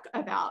talk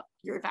about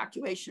your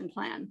evacuation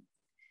plan.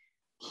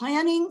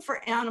 Planning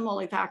for animal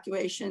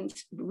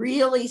evacuations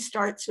really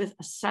starts with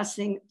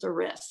assessing the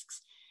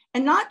risks.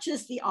 And not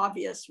just the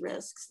obvious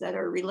risks that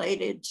are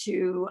related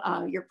to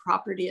your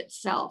property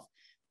itself,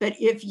 but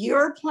if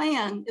your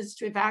plan is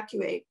to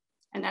evacuate,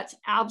 and that's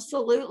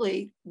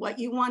absolutely what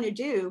you want to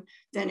do,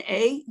 then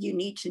A, you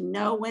need to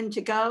know when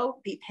to go,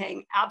 be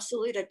paying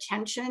absolute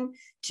attention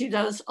to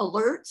those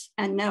alerts,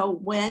 and know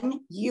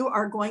when you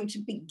are going to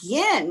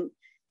begin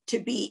to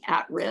be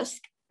at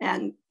risk.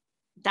 And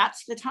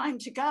that's the time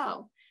to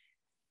go.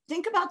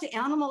 Think about the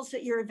animals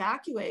that you're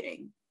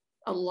evacuating.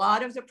 A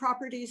lot of the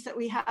properties that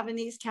we have in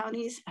these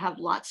counties have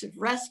lots of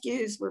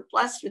rescues. We're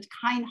blessed with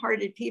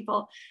kind-hearted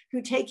people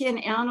who take in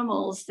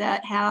animals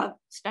that have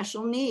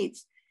special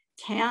needs.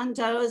 Can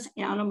those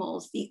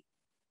animals, the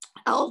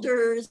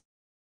elders,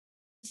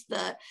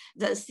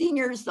 the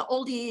seniors, the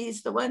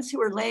oldies, the ones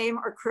who are lame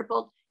or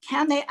crippled,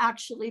 can they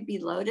actually be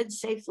loaded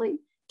safely?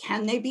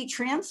 Can they be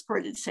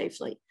transported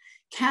safely?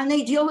 Can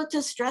they deal with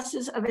the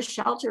stresses of a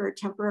shelter or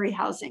temporary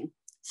housing?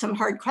 Some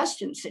hard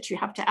questions that you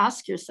have to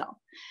ask yourself.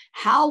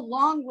 How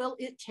long will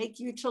it take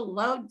you to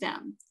load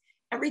them?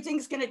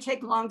 Everything's going to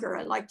take longer.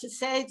 I like to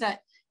say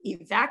that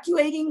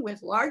evacuating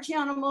with large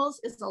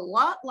animals is a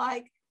lot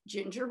like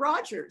Ginger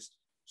Rogers.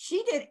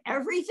 She did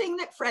everything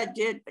that Fred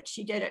did, but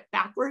she did it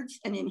backwards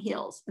and in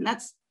heels. And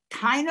that's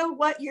kind of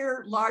what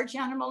your large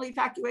animal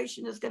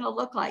evacuation is going to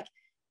look like.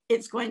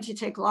 It's going to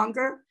take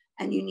longer,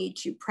 and you need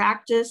to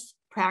practice,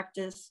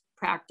 practice,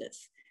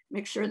 practice.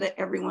 Make sure that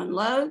everyone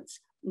loads.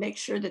 Make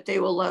sure that they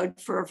will load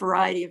for a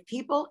variety of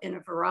people in a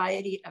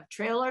variety of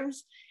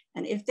trailers.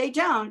 And if they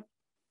don't,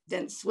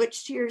 then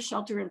switch to your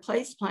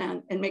shelter-in-place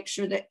plan and make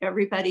sure that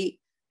everybody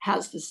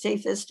has the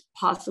safest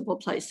possible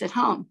place at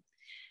home.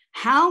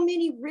 How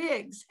many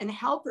rigs and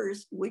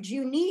helpers would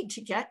you need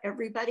to get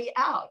everybody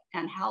out?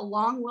 And how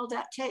long will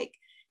that take?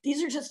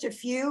 These are just a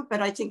few,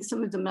 but I think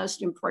some of the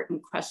most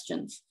important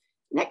questions.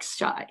 Next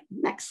slide,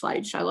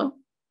 Shiloh.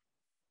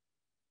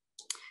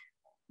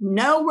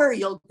 Know where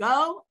you'll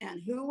go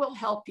and who will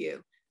help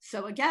you.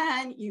 So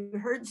again, you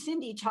heard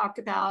Cindy talk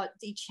about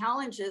the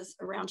challenges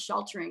around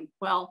sheltering.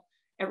 Well,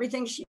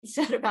 everything she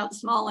said about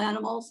small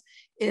animals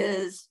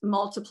is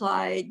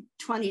multiplied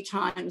 20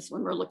 times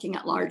when we're looking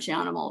at large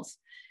animals.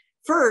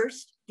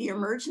 First, the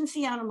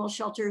emergency animal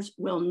shelters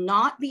will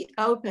not be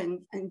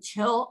open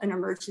until an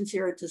emergency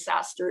or a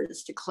disaster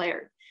is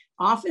declared.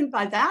 Often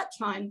by that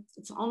time,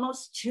 it's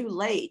almost too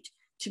late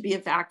to be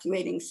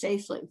evacuating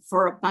safely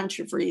for a bunch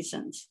of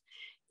reasons.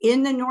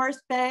 In the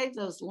North Bay,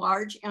 those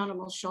large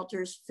animal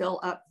shelters fill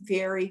up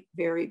very,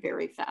 very,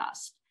 very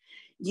fast.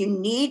 You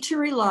need to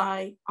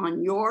rely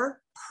on your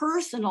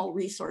personal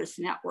resource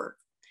network.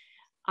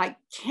 I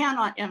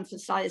cannot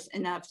emphasize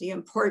enough the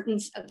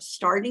importance of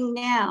starting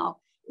now.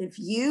 If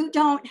you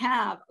don't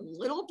have a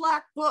little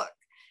black book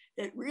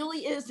that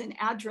really is an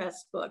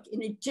address book,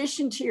 in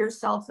addition to your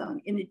cell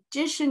phone, in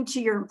addition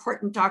to your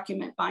important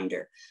document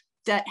binder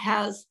that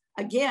has,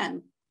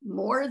 again,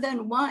 more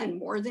than one,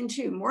 more than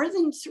two, more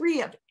than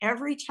three of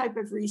every type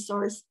of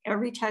resource,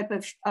 every type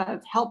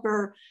of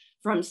helper,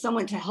 from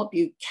someone to help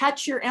you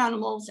catch your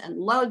animals and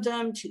load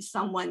them, to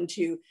someone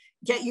to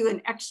get you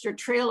an extra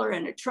trailer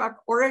and a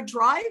truck, or a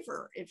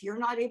driver if you're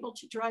not able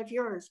to drive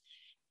yours,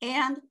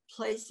 and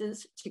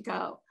places to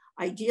go.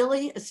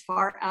 Ideally, as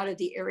far out of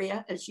the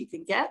area as you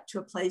can get, to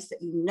a place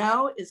that you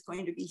know is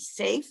going to be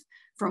safe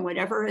from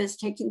whatever is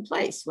taking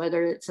place,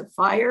 whether it's a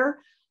fire,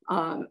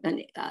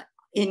 an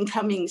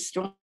incoming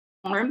storm.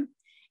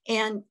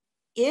 And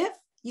if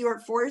you are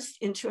forced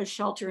into a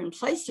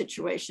shelter-in-place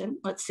situation,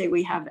 let's say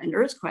we have an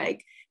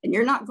earthquake and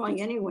you're not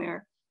going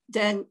anywhere,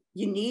 then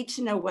you need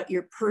to know what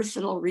your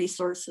personal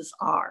resources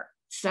are.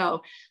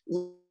 So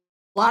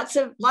lots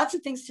of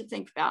things to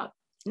think about.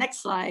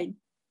 Next slide.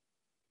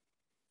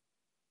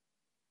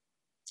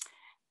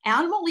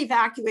 Animal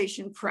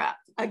evacuation prep.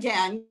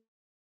 Again,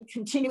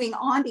 continuing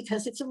on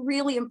because it's a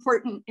really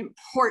important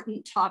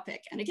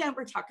topic. And again,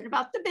 we're talking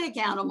about the big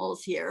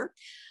animals here.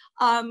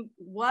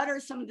 What are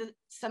some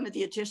of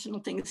the additional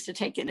things to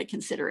take into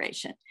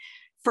consideration?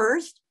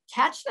 First,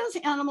 catch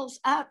those animals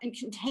up and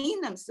contain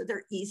them so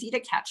they're easy to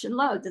catch and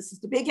load. This is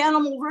the big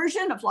animal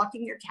version of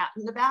locking your cat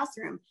in the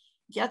bathroom.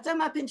 Get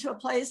them up into a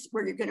place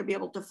where you're going to be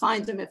able to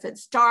find them if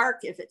it's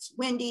dark, if it's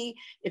windy,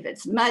 if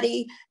it's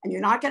muddy, and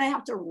you're not going to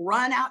have to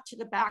run out to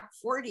the back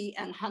 40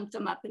 and hunt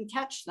them up and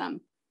catch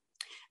them.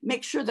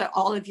 Make sure that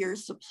all of your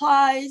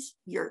supplies,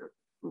 your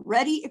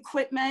ready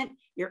equipment,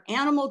 your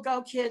animal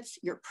go kits,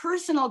 your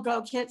personal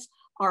go kits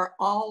are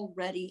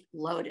already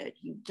loaded.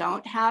 You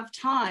don't have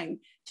time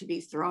to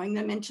be throwing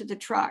them into the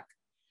truck.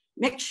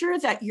 Make sure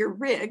that your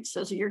rigs,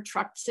 those are your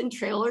trucks and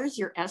trailers,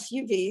 your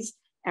SUVs,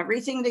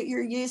 everything that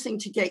you're using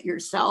to get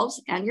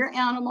yourselves and your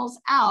animals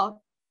out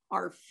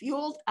are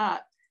fueled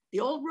up. The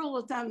old rule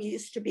of thumb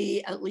used to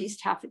be at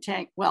least half a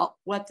tank. Well,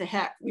 what the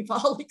heck? We've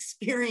all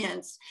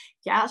experienced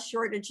gas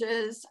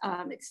shortages,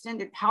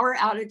 extended power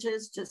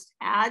outages, just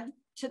add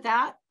to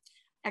that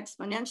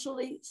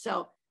exponentially.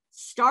 So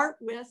start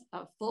with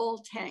a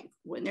full tank.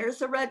 When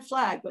there's a red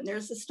flag, when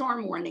there's a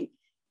storm warning,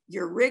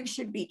 your rig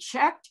should be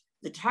checked,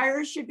 the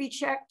tires should be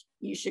checked.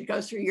 You should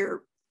go through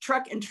your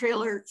truck and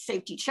trailer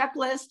safety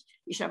checklist.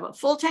 You should have a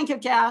full tank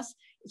of gas.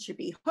 It should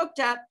be hooked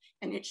up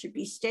and it should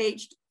be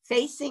staged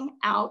facing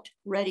out,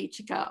 ready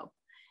to go.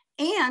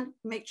 And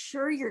make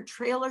sure your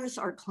trailers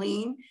are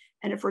clean.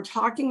 And if we're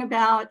talking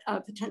about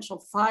a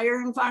potential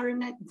fire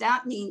environment,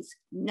 that means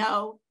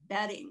no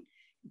bedding.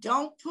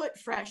 Don't put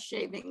fresh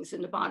shavings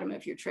in the bottom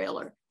of your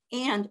trailer.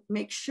 And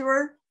make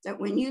sure that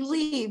when you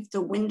leave,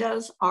 the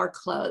windows are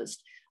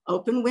closed.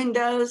 open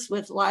windows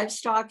with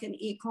livestock and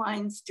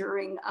equines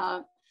during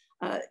a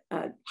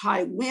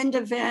high wind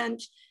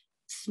event.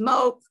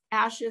 Smoke,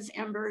 ashes,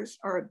 embers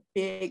are a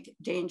big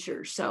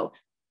danger. So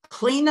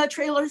clean the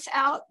trailers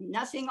out,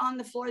 nothing on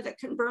the floor that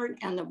can burn,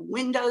 and the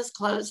windows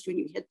closed when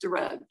you hit the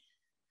road.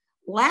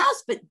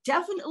 Last but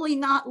definitely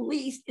not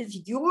least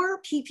is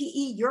your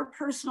PPE, your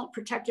personal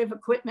protective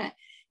equipment.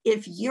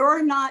 If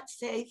you're not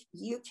safe,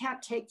 you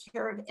can't take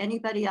care of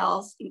anybody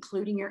else,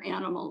 including your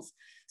animals.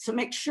 So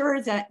make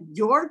sure that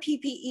your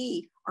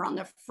PPE are on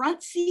the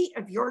front seat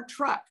of your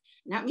truck.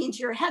 And that means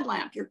your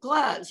headlamp, your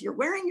gloves, you're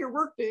wearing your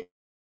work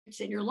boots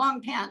and your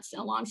long pants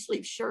and a long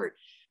sleeve shirt.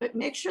 But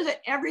make sure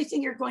that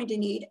everything you're going to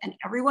need and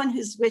everyone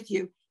who's with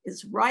you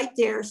is right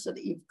there so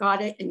that you've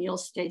got it and you'll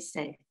stay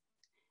safe.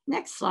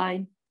 Next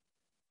slide.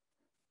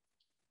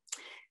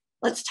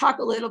 Let's talk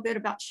a little bit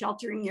about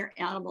sheltering your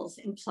animals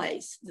in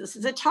place. This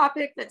is a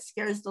topic that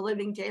scares the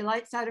living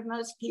daylights out of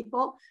most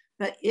people,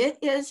 but it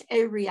is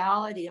a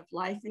reality of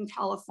life in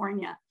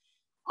California.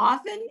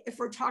 Often, if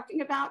we're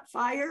talking about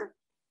fire,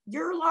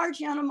 your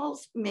large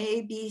animals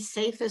may be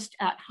safest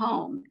at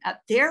home,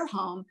 at their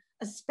home,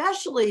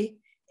 especially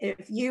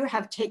if you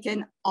have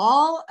taken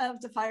all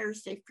of the fire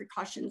safe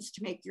precautions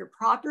to make your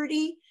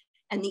property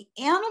and the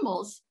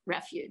animals'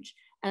 refuge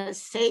as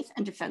safe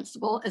and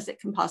defensible as it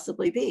can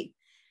possibly be.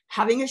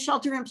 Having a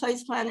shelter in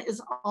place plan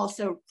is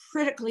also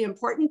critically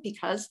important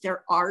because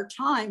there are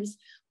times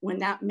when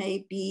that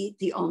may be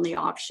the only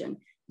option.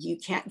 You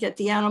can't get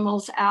the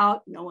animals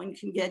out, no one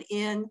can get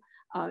in.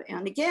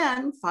 And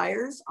again,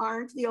 fires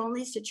aren't the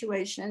only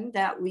situation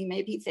that we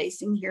may be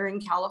facing here in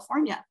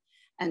California.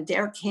 And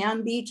there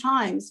can be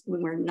times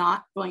when we're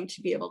not going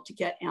to be able to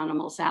get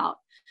animals out.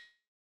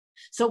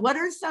 So what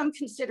are some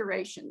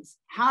considerations?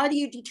 How do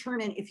you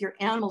determine if your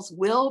animals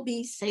will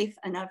be safe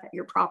enough at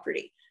your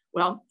property?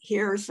 Well,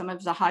 here are some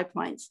of the high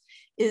points.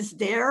 Is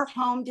their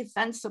home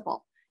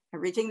defensible?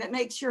 Everything that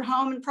makes your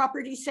home and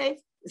property safe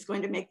is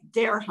going to make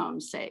their home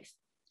safe.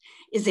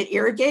 Is it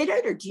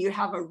irrigated, or do you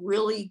have a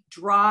really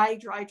dry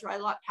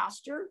lot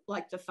pasture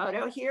like the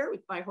photo here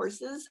with my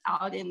horses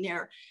out in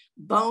their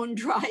bone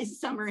dry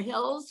summer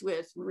hills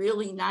with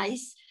really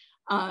nice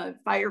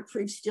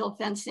fireproof steel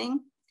fencing?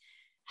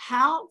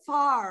 How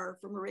far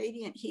from a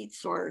radiant heat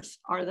source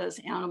are those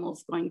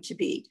animals going to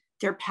be?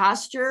 Their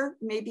pasture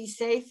may be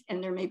safe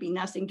and there may be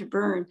nothing to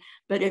burn,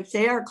 but if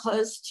they are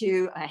close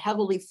to a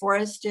heavily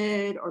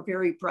forested or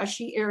very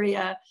brushy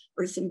area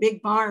or some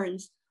big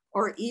barns,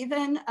 or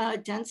even a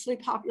densely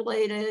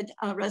populated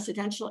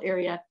residential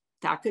area,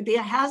 that could be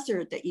a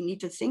hazard that you need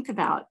to think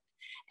about.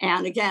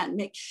 And again,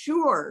 make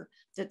sure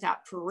that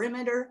that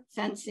perimeter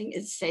fencing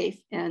is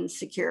safe and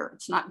secure.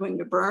 It's not going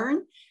to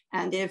burn.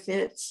 And if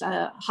it's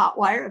a hot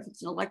wire, if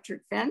it's an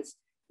electric fence,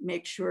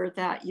 make sure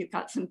that you've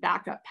got some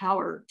backup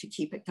power to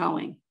keep it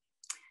going.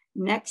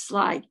 Next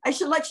slide. I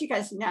should let you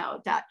guys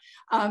know that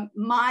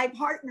my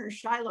partner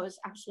Shiloh is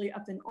actually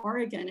up in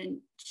Oregon, and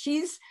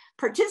she's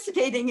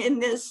participating in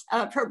this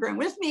program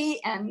with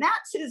me, and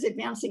that's who's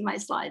advancing my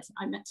slides.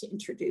 I meant to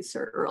introduce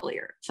her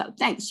earlier. So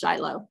thanks,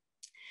 Shiloh.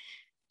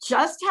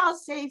 Just how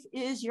safe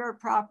is your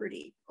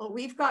property? Well,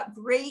 we've got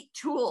great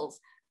tools,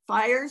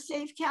 fire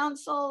safe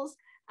councils,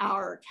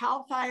 our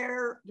CAL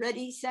FIRE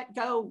Ready, Set,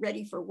 Go,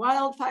 Ready for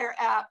Wildfire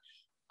app.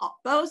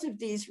 Both of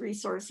these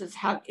resources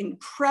have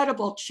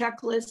incredible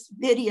checklists,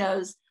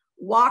 videos,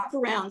 walk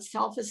around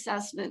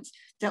self-assessments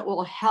that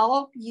will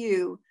help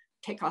you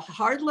take a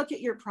hard look at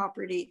your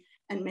property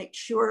and make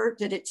sure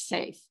that it's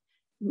safe.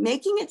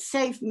 Making it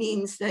safe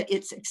means that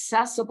it's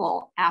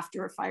accessible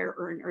after a fire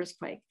or an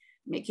earthquake.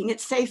 Making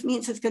it safe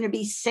means it's going to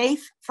be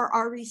safe for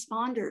our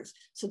responders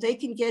so they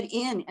can get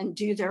in and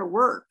do their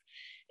work.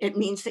 It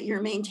means that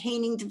you're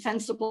maintaining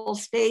defensible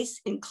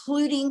space,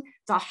 including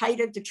the height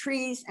of the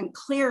trees and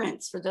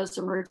clearance for those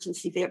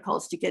emergency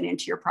vehicles to get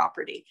into your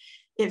property.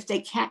 If they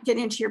can't get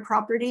into your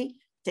property,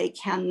 they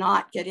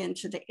cannot get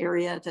into the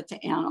area that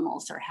the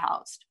animals are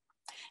housed.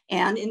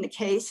 And in the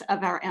case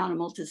of our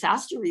animal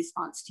disaster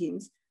response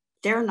teams,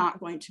 they're not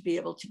going to be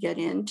able to get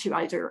in to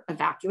either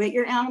evacuate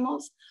your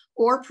animals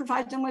or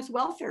provide them with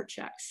welfare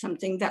checks,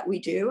 something that we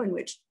do and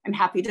which I'm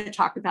happy to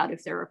talk about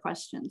if there are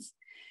questions.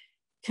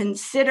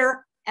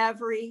 Consider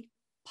every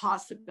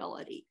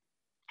possibility.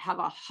 Have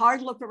a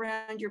hard look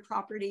around your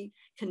property.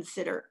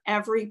 Consider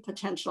every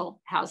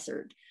potential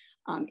hazard.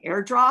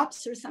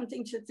 Airdrops are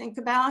something to think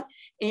about.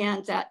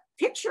 And that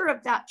picture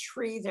of that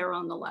tree there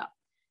on the left,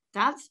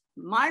 that's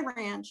my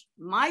ranch,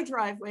 my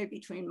driveway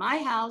between my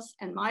house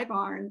and my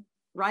barn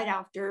right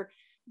after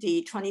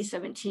the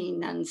 2017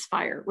 Nuns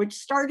fire, which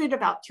started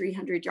about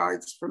 300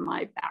 yards from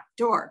my back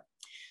door.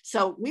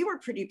 So we were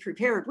pretty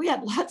prepared. We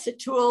had lots of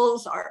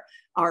tools.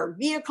 Our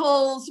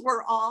vehicles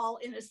were all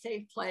in a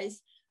safe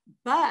place,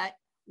 but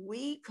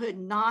we could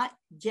not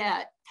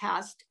get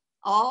past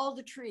all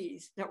the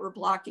trees that were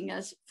blocking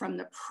us from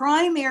the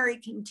primary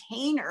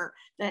container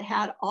that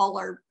had all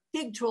our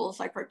big tools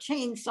like our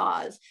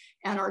chainsaws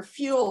and our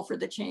fuel for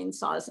the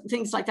chainsaws and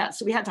things like that.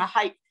 So we had to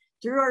hike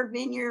through our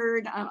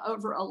vineyard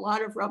over a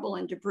lot of rubble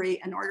and debris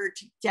in order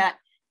to get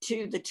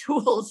to the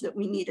tools that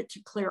we needed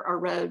to clear our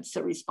roads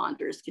so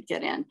responders could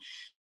get in.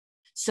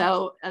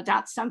 So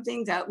that's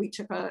something that we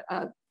took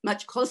a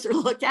much closer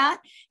look at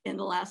in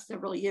the last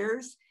several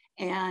years.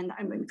 And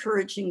I'm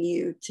encouraging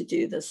you to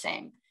do the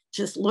same.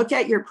 Just look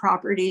at your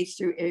property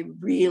through a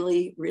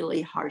really,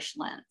 really harsh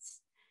lens.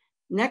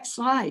 Next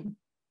slide.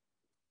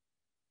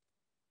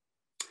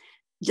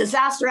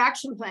 Disaster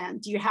action plan.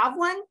 Do you have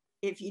one?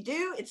 If you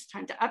do, it's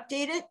time to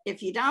update it.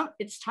 If you don't,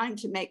 it's time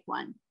to make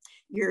one.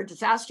 Your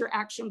disaster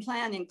action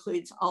plan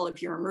includes all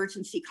of your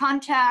emergency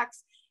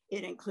contacts.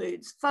 It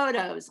includes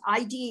photos,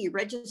 ID,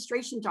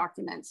 registration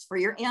documents for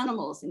your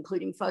animals,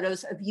 including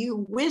photos of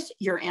you with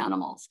your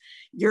animals,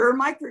 your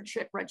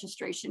microchip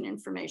registration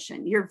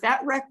information, your vet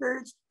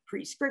records,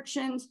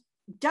 prescriptions,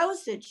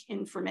 dosage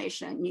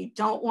information. You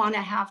don't want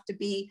to have to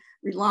be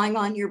relying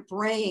on your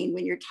brain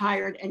when you're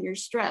tired and you're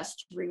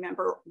stressed to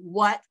remember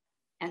what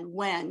and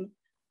when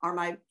are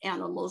my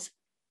animals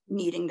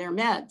needing their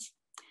meds.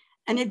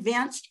 An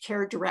advanced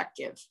care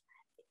directive.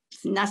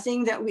 It's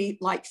nothing that we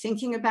like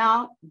thinking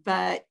about,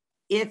 but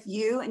if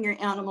you and your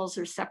animals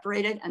are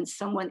separated and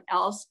someone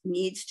else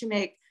needs to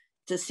make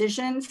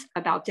decisions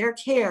about their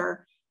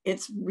care,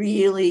 it's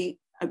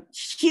really a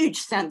huge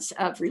sense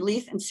of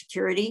relief and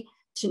security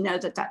to know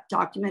that that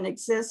document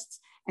exists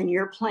and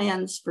your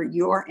plans for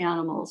your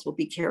animals will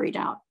be carried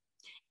out.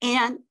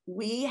 And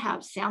we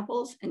have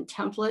samples and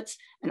templates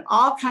and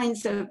all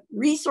kinds of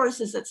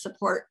resources that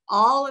support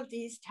all of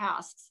these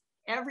tasks,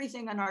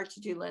 everything on our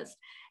to-do list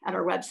at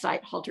our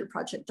website,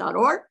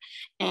 halterproject.org.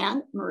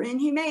 And Marin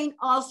Humane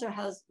also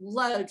has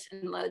loads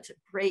and loads of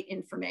great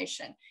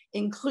information,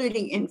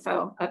 including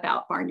info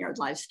about barnyard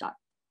livestock.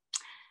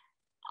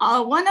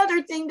 One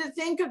other thing to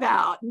think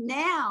about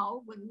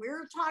now, when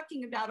we're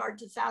talking about our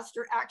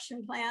disaster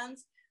action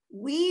plans,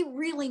 we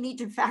really need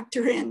to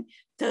factor in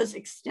those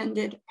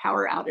extended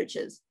power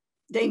outages.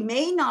 They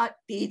may not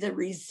be the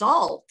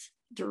result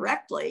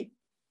directly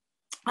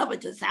of a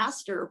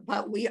disaster,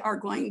 but we are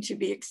going to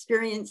be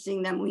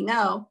experiencing them, we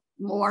know,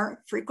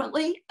 more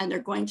frequently, and they're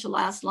going to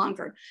last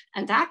longer.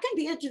 And that can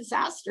be a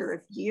disaster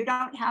if you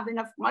don't have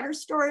enough water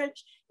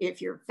storage, if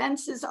your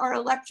fences are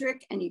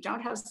electric and you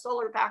don't have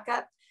solar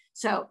backup.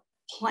 So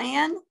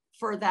plan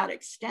for that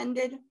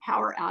extended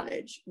power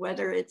outage,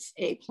 whether it's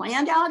a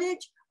planned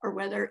outage or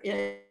whether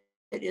it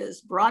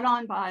is brought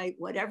on by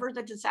whatever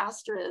the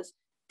disaster is.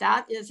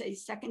 That is a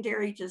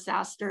secondary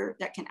disaster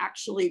that can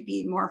actually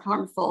be more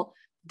harmful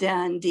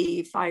than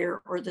the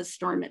fire or the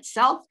storm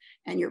itself.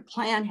 And your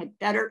plan had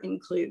better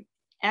include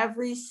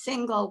every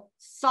single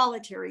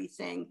solitary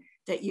thing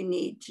that you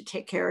need to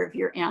take care of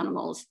your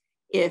animals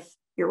if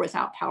you're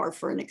without power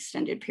for an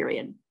extended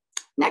period.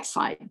 Next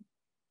slide.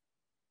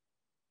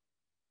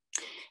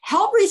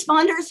 Help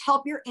responders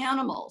help your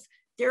animals.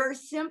 There are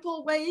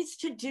simple ways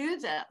to do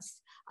this.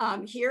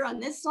 Here on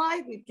this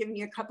slide, we've given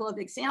you a couple of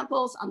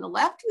examples. On the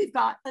left, we've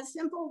got a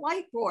simple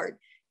whiteboard.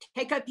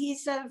 Take a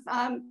piece of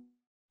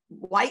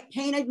white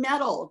painted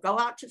metal, go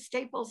out to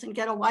Staples and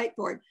get a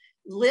whiteboard.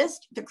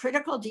 List the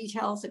critical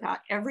details about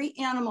every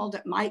animal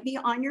that might be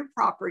on your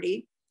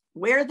property,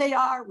 where they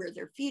are, where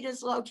their feed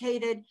is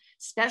located,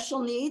 special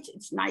needs.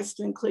 It's nice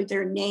to include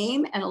their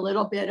name and a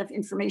little bit of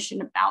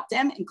information about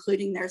them,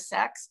 including their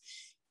sex.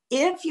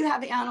 If you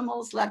have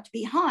animals left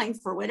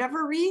behind for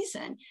whatever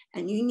reason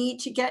and you need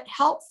to get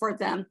help for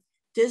them,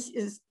 this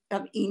is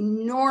of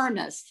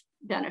enormous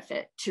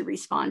benefit to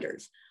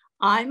responders.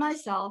 I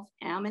myself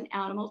am an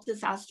animal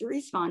disaster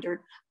responder.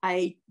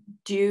 I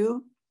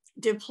do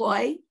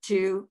deploy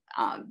to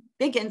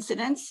big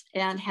incidents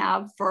and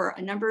have for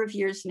a number of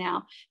years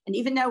now. And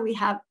even though we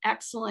have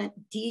excellent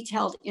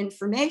detailed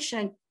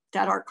information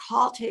that our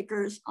call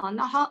takers on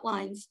the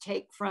hotlines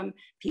take from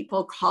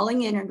people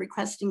calling in and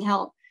requesting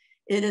help,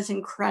 it is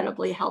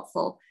incredibly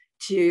helpful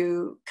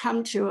to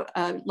come to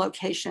a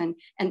location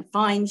and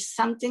find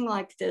something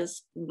like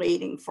this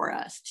waiting for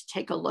us to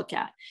take a look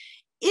at.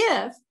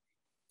 If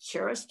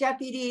sheriff's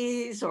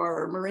deputies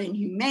or Marin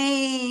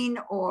Humane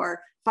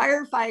or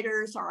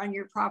firefighters are on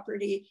your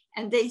property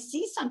and they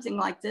see something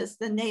like this,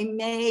 then they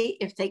may,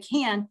 if they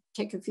can,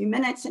 take a few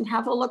minutes and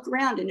have a look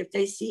around. And if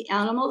they see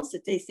animals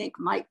that they think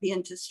might be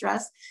in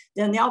distress,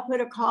 then they'll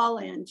put a call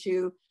in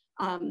to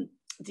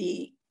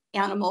the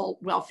Animal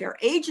Welfare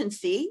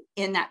Agency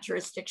in that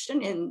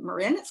jurisdiction. In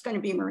Marin, it's going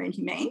to be Marin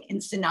Humane.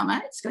 In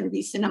Sonoma, it's going to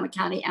be Sonoma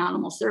County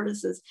Animal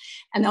Services.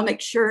 And they'll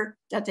make sure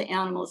that the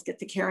animals get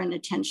the care and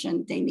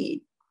attention they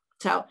need.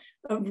 So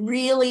a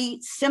really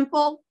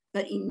simple,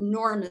 but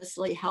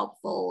enormously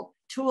helpful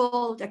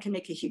tool that can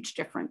make a huge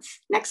difference.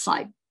 Next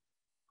slide.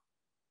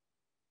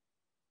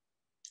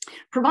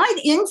 Provide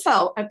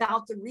info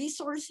about the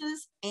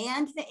resources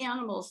and the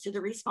animals to the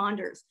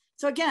responders.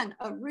 So again,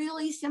 a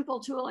really simple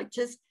tool, like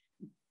just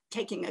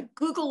taking a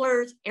Google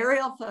Earth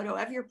aerial photo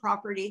of your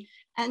property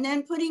and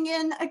then putting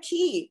in a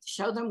key,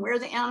 show them where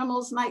the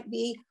animals might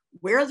be,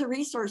 where are the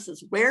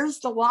resources, where's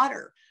the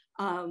water,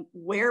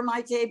 where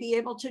might they be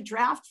able to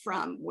draft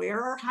from,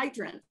 where are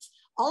hydrants.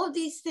 All of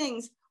these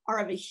things are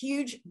of a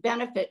huge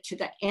benefit to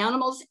the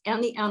animals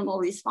and the animal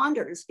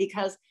responders,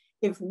 because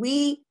If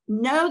we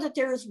know that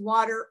there's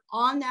water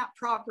on that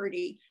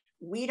property,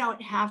 we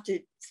don't have to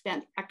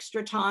spend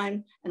extra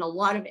time and a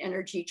lot of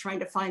energy trying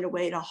to find a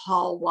way to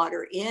haul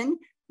water in.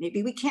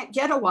 Maybe we can't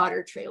get a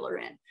water trailer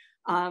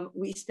in.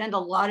 We spend a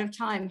lot of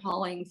time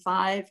hauling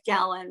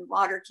 5-gallon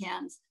water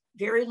cans,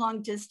 very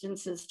long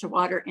distances to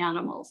water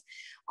animals.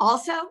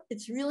 Also,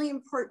 it's really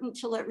important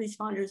to let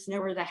responders know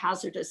where the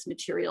hazardous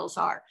materials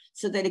are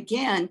so that,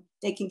 again,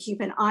 they can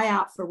keep an eye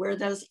out for where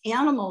those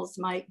animals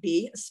might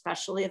be,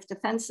 especially if the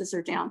fences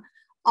are down.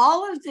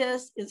 All of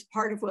this is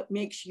part of what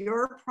makes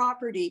your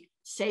property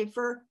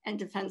safer and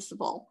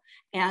defensible.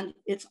 And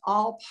it's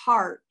all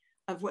part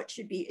of what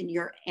should be in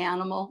your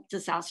animal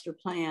disaster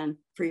plan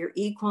for your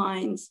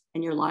equines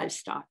and your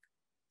livestock.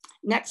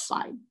 Next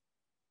slide.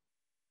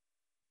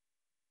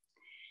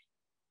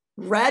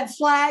 Red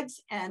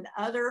flags and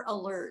other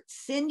alerts.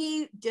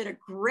 Cindy did a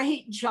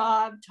great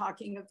job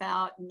talking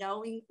about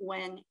knowing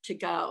when to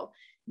go.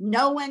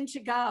 Know when to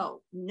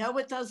go. Know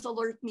what those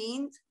alerts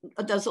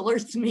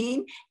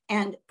mean,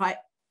 and by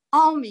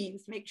all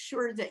means, make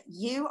sure that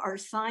you are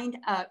signed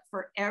up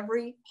for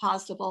every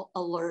possible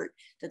alert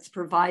that's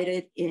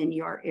provided in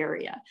your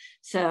area.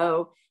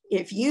 So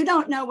if you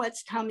don't know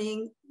what's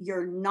coming,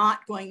 you're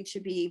not going to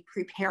be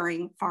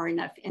preparing far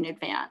enough in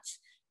advance.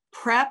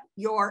 Prep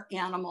your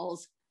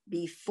animals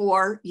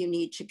before you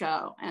need to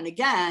go. And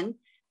again,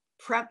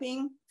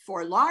 prepping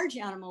for large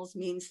animals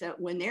means that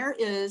when there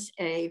is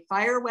a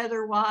fire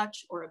weather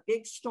watch or a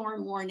big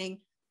storm warning,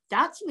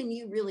 that's when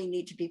you really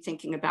need to be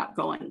thinking about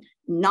going,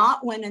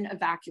 not when an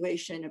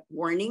evacuation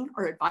warning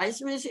or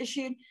advisory is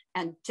issued,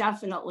 and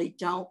definitely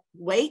don't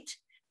wait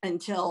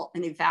until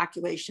an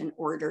evacuation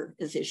order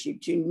is issued.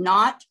 Do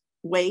not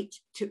wait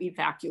to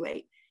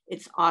evacuate.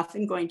 It's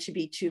often going to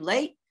be too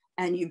late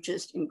and you've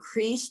just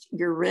increased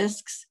your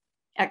risks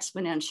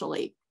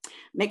exponentially.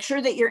 Make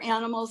sure that your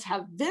animals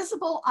have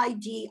visible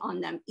ID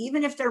on them,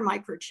 even if they're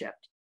microchipped.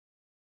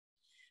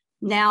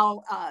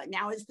 Now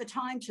is the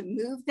time to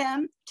move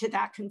them to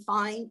that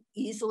confined,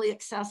 easily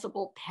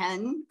accessible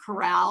pen,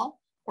 corral,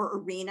 or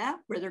arena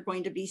where they're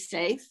going to be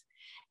safe.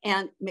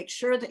 And make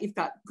sure that you've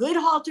got good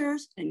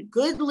halters and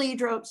good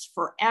lead ropes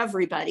for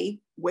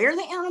everybody, where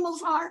the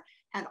animals are,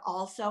 and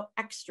also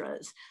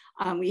extras.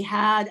 We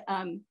had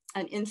an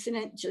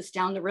incident just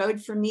down the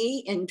road from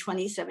me in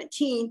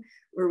 2017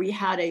 where we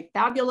had a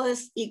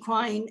fabulous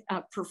equine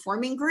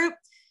performing group.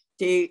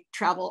 They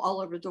travel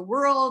all over the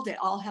world. They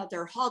all have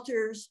their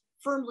halters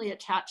firmly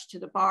attached to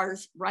the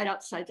bars right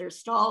outside their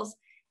stalls.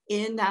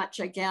 In that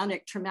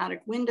gigantic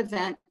traumatic wind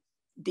event,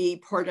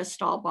 the Porta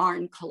stall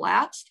barn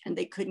collapsed and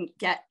they couldn't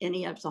get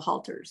any of the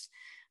halters.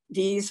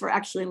 These were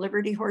actually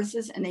Liberty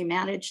horses, and they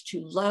managed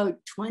to load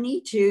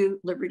 22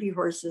 Liberty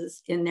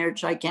horses in their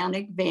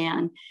gigantic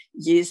van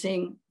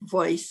using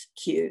voice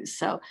cues.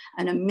 So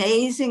an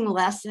amazing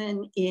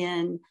lesson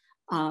in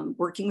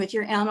working with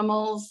your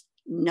animals,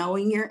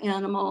 knowing your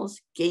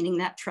animals, gaining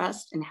that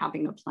trust, and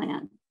having a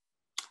plan.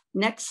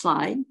 Next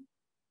slide.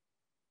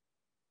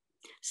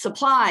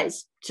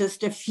 Supplies,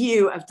 just a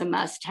few of the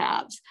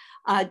must-haves.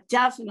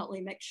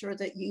 Definitely make sure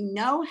that you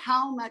know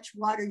how much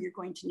water you're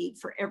going to need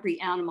for every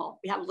animal.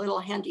 We have a little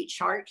handy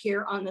chart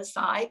here on the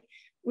side.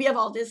 We have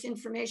all this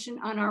information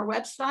on our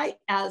website,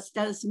 as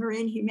does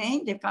Marin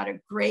Humane. They've got a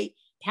great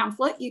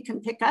pamphlet you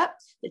can pick up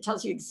that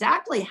tells you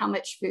exactly how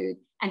much food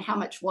and how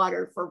much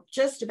water for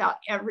just about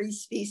every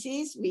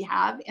species we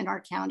have in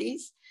our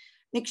counties.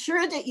 Make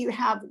sure that you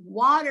have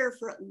water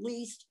for at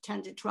least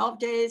 10 to 12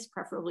 days,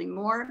 preferably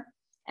more,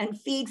 and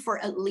feed for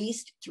at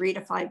least 3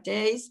 to 5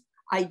 days.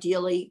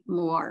 Ideally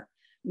more.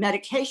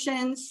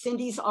 Medications,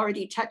 Cindy's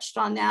already touched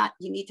on that.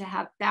 You need to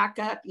have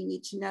backup. You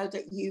need to know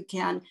that you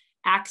can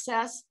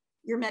access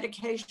your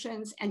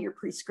medications and your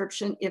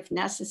prescription if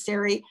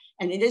necessary.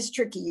 And it is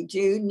tricky. You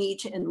do need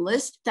to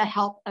enlist the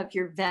help of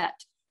your vet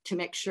to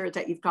make sure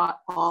that you've got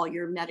all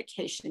your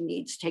medication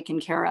needs taken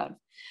care of.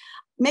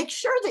 Make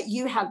sure that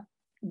you have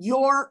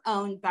your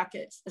own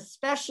buckets,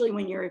 especially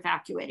when you're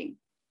evacuating.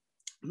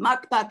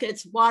 Muck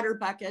buckets, water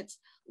buckets,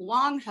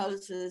 long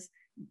hoses,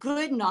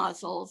 good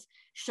nozzles,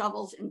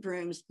 shovels, and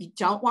brooms. You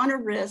don't want to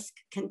risk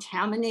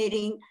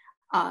contaminating,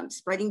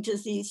 spreading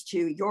disease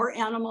to your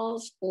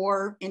animals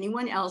or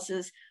anyone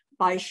else's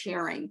by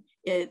sharing.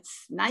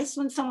 It's nice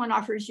when someone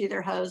offers you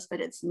their hose,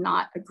 but it's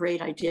not a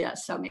great idea.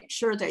 So make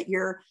sure that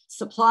your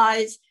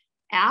supplies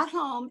at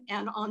home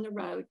and on the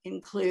road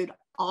include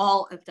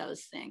all of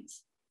those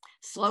things.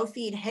 Slow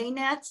feed hay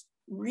nets,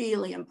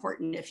 really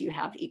important if you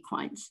have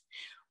equines.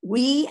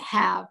 We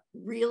have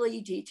really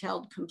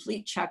detailed,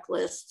 complete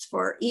checklists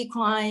for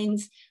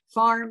equines,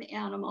 farm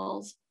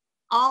animals,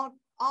 all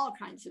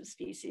kinds of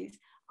species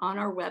on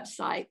our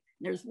website.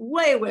 There's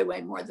way, way,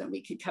 way more than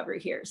we could cover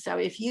here. So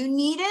if you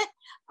need it,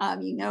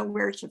 you know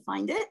where to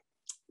find it.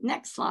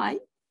 Next slide.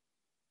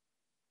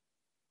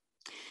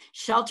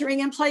 Sheltering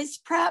in place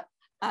prep.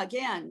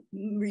 Again,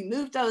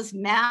 remove those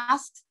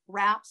masks,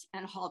 wraps,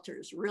 and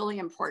halters, really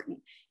important.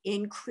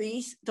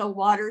 Increase the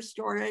water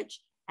storage.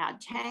 Add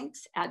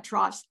tanks, add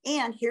troughs,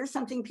 and here's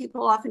something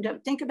people often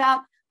don't think about,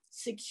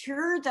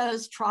 secure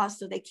those troughs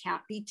so they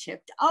can't be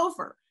tipped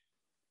over.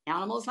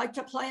 Animals like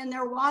to play in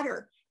their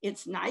water.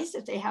 It's nice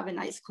if they have a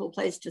nice cool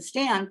place to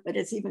stand, but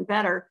it's even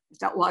better if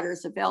that water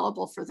is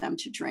available for them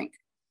to drink.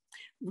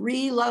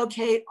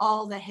 Relocate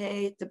all the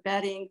hay, the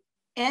bedding,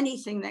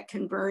 anything that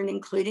can burn,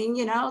 including,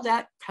 you know,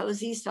 that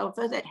cozy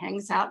sofa that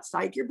hangs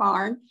outside your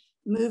barn.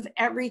 Move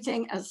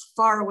everything as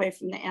far away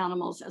from the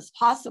animals as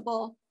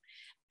possible.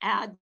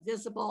 Add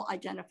visible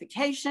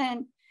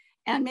identification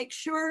and make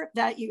sure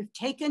that you've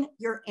taken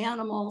your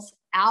animals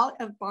out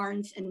of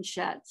barns and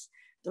sheds.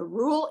 The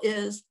rule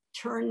is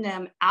turn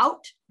them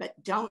out, but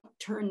don't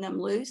turn them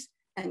loose,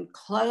 and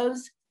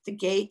close the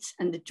gates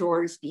and the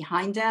doors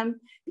behind them,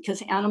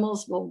 because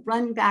animals will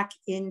run back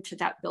into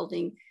that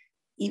building.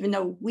 Even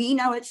though we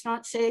know it's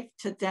not safe,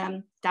 to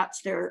them,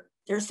 that's their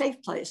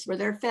safe place where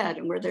they're fed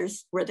and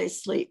where they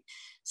sleep.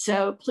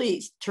 So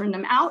please turn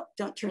them out,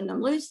 don't turn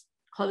them loose,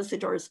 close the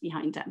doors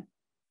behind them.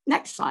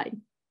 Next slide.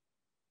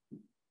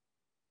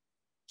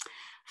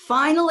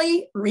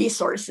 Finally,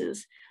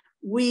 resources.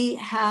 We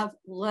have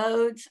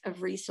loads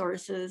of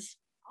resources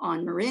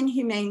on Marin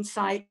Humane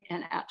site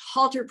and at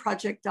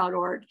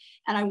halterproject.org.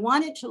 And I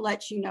wanted to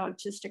let you know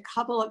just a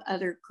couple of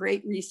other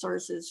great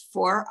resources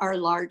for our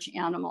large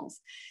animals.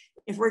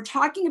 If we're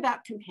talking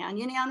about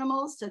companion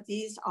animals, so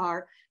these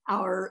are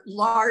our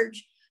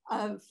large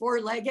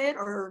four-legged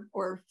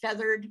or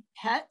feathered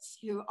pets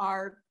who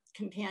are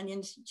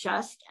companions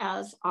just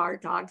as our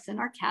dogs and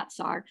our cats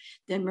are,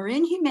 then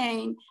Marin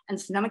Humane and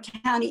Sonoma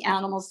County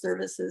Animal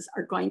Services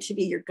are going to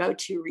be your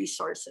go-to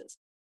resources.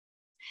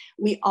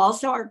 We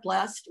also are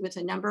blessed with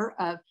a number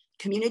of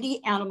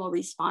community animal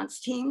response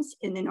teams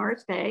in the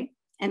North Bay,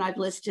 and I've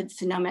listed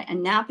Sonoma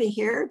and Napa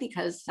here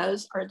because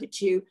those are the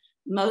two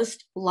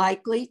most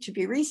likely to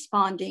be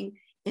responding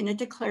in a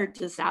declared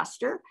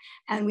disaster.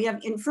 And we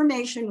have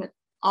information with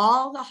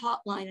all the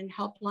hotline and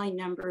helpline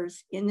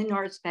numbers in the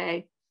North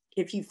Bay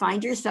if you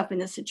find yourself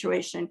in a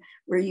situation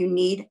where you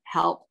need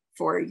help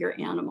for your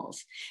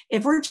animals.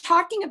 If we're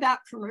talking about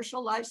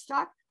commercial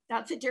livestock,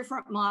 that's a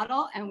different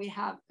model, and we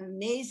have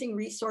amazing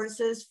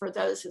resources for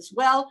those as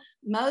well.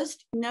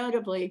 Most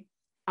notably,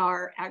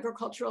 our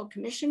agricultural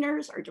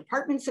commissioners, our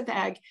departments of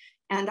ag,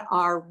 and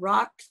our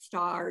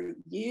rockstar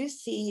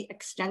UC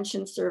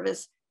Extension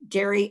Service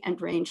dairy and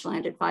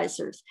rangeland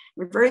advisors.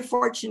 We're very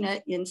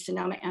fortunate in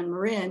Sonoma and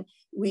Marin,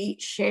 we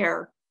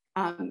share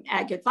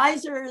ag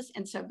advisors,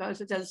 and so both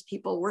of those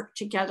people work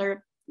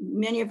together.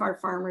 Many of our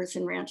farmers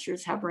and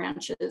ranchers have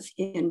ranches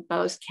in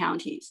both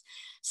counties.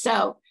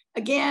 So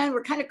again,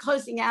 we're kind of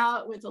closing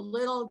out with a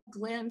little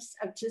glimpse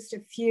of just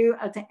a few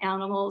of the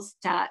animals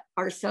that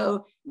are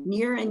so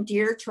near and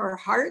dear to our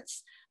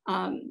hearts.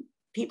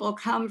 People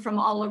come from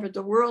all over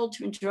the world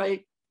to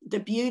enjoy the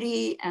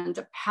beauty and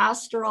the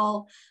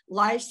pastoral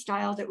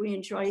lifestyle that we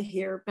enjoy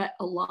here, but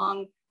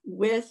along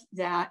with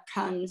that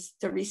comes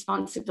the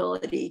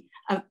responsibility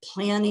of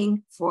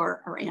planning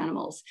for our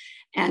animals.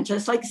 And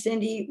just like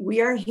Cindy,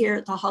 we are here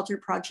at the Halter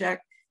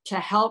Project to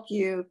help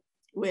you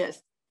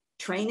with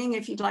training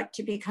if you'd like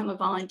to become a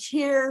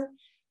volunteer,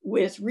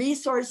 with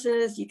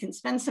resources. You can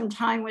spend some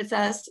time with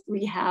us.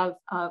 We have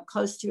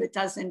close to a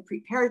dozen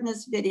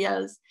preparedness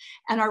videos,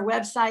 and our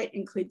website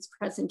includes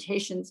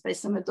presentations by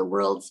some of the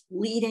world's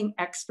leading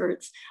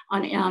experts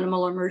on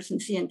animal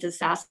emergency and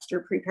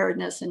disaster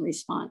preparedness and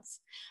response.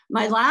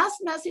 My last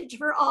message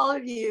for all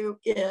of you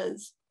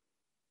is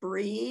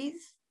breathe,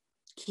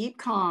 keep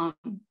calm,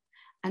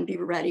 and be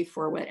ready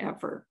for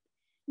whatever.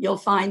 You'll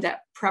find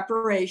that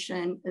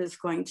preparation is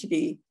going to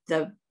be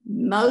the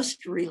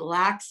most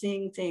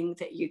relaxing thing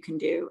that you can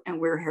do, and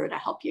we're here to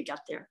help you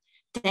get there.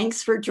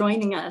 Thanks for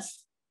joining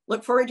us.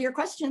 Look forward to your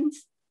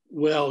questions.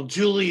 Well,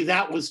 Julie,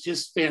 that was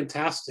just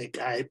fantastic.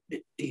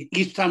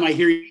 Each time I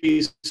hear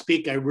you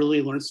speak, I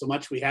really learned so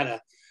much.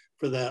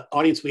 For the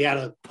audience, we had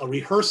a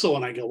rehearsal,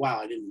 and I go, wow,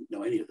 I didn't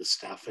know any of this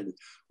stuff. And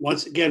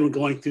once again, we're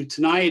going through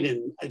tonight,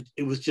 and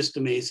it was just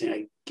amazing.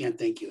 I can't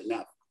thank you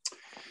enough.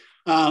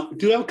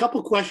 Do have a couple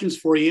of questions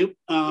for you.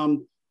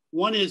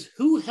 One is,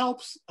 who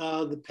helps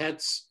the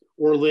pets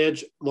or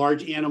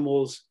large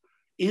animals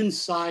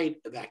inside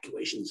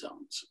evacuation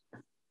zones?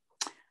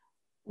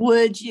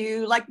 Would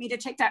you like me to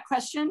take that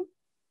question?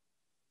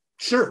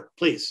 Sure,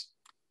 please.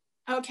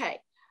 Okay.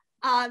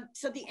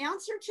 So the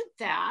answer to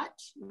that,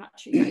 I'm not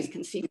sure you guys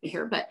can see me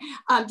here, but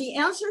the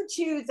answer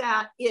to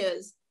that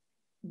is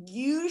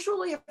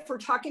usually if we're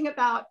talking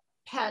about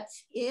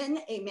pets in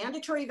a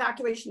mandatory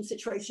evacuation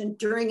situation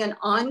during an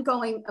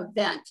ongoing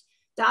event,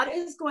 that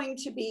is going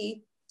to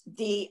be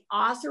the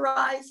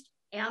authorized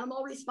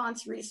animal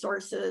response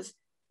resources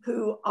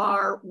who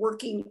are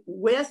working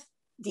with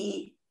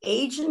the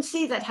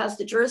agency that has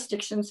the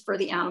jurisdictions for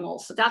the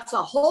animals. So that's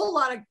a whole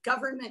lot of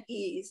government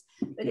ease,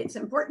 but it's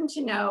important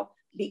to know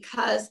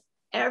because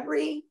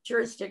every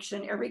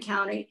jurisdiction, every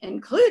county,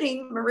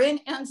 including Marin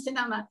and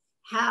Sonoma,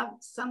 have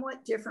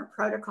somewhat different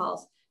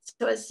protocols.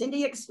 So as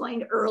Cindy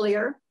explained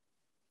earlier,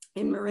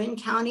 in Marin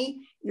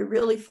County, you're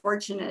really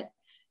fortunate.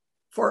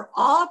 For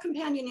all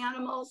companion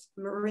animals,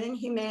 Marin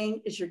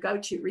Humane is your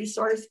go-to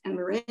resource, and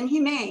Marin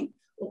Humane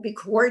will be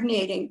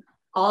coordinating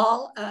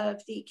all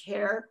of the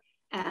care,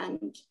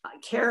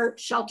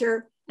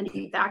 shelter, and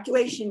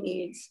evacuation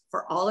needs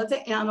for all of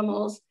the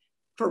animals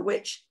for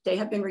which they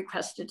have been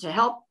requested to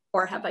help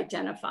or have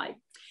identified.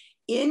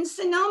 In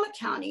Sonoma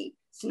County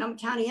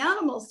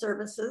Animal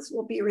Services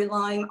will be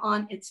relying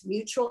on its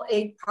mutual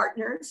aid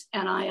partners,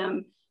 and I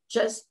am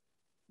just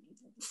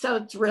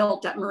so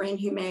thrilled that Marin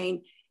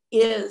Humane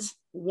is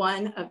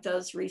one of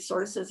those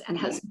resources and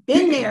has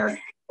been there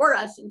for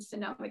us in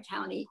Sonoma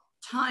County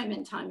time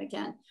and time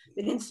again.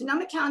 But in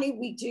Sonoma County,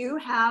 we do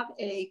have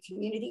a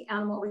community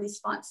animal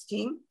response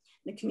team.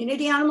 The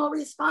community animal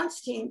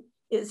response team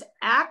is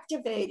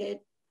activated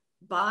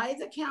by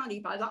the county,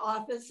 by the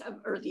office of,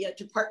 or the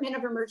Department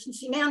of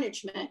Emergency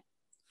Management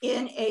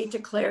in a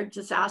declared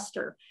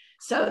disaster.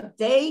 So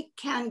they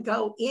can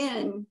go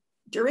in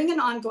during an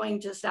ongoing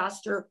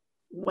disaster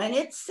when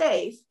it's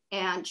safe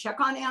and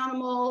check on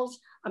animals.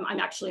 I'm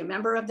actually a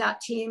member of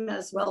that team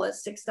as well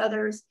as 6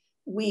 others.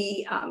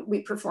 We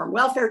perform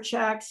welfare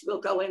checks. We'll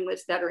go in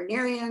with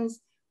veterinarians.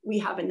 We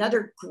have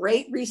another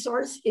great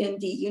resource in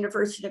the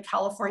University of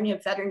California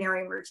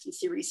Veterinary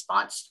Emergency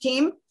Response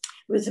Team,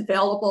 who is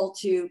available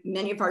to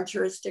many of our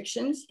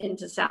jurisdictions in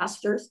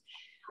disasters.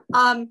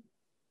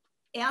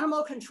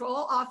 Animal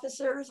control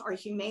officers or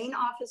humane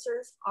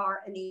officers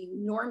are an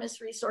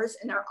enormous resource,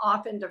 and they're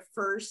often the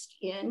first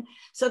in,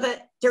 so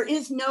that there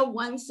is no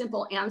one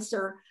simple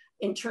answer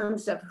in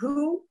terms of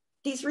who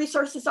these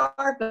resources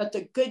are, but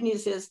the good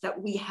news is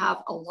that we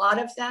have a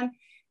lot of them,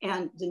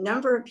 and the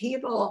number of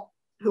people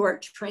who are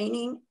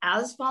training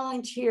as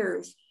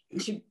volunteers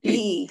to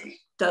be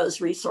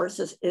those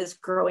resources is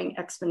growing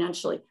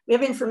exponentially. We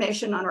have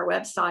information on our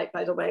website,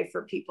 by the way,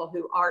 for people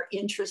who are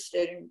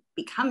interested in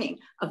becoming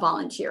a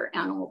volunteer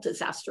animal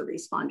disaster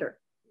responder.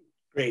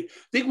 Great.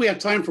 I think we have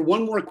time for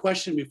one more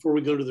question before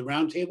we go to the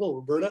roundtable.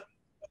 Roberta?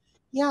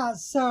 Yeah,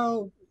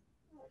 so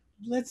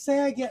let's say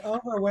I get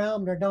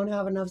overwhelmed or don't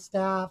have enough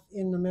staff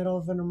in the middle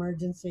of an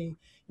emergency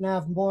and I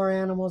have more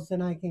animals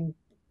than I can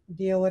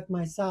deal with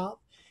myself.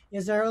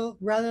 Is there,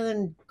 rather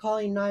than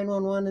calling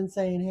 911 and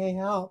saying, hey,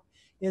 help,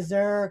 is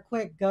there a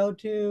quick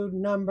go-to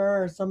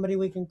number or somebody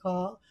we can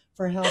call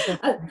for help?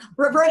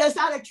 Roberta, is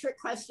that a trick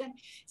question?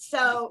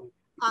 So,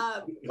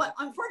 but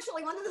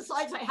unfortunately, one of the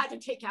slides I had to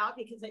take out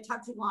because I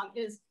talked too long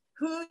is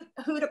who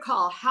to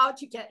call, how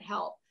to get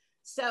help.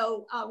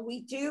 So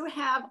we do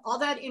have all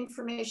that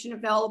information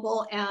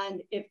available.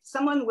 And if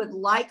someone would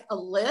like a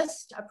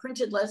list, a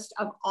printed list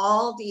of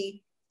all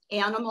the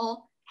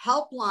animal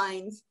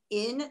helplines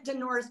in the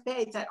North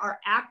Bay that are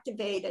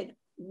activated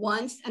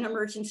once an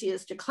emergency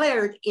is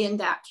declared in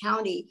that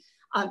county,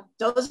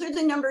 those are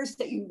the numbers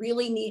that you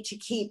really need to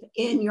keep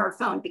in your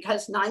phone,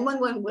 because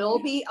 911 will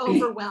be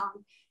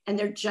overwhelmed and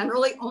they're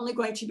generally only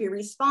going to be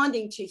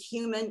responding to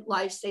human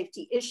life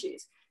safety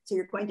issues. So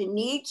you're going to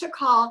need to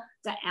call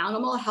the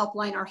animal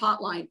helpline or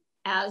hotline,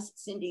 as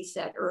Cindy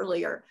said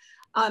earlier.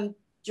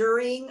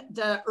 During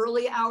the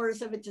early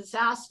hours of a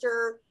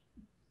disaster,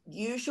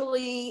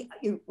 usually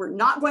we're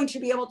not going to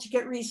be able to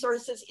get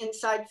resources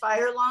inside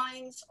fire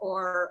lines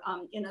or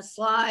in a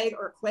slide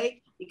or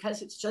quake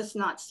because it's just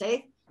not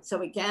safe.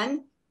 So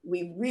again,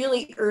 we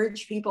really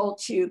urge people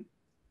to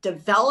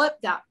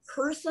develop that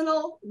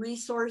personal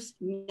resource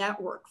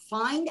network.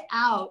 Find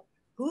out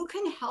who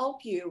can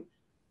help you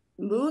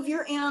move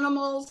your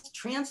animals,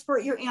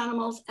 transport your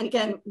animals. And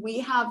again, we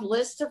have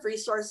lists of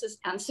resources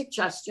and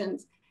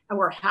suggestions, and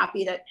we're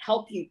happy to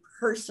help you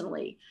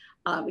personally.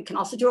 We can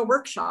also do a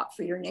workshop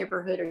for your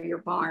neighborhood or your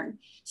barn.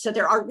 So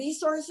there are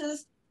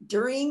resources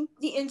during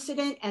the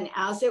incident and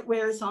as it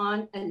wears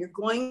on, and you're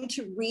going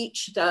to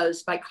reach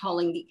those by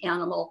calling the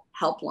animal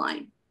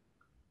helpline.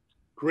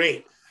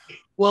 Great.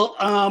 Well,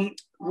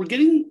 we're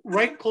getting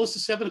right close to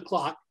 7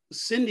 o'clock.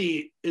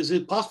 Cindy, is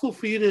it possible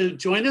for you to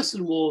join us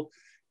and we'll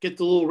get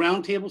the little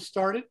roundtable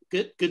started?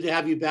 Good to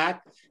have you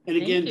back. And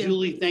again,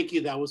 Julie, thank you.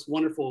 That was a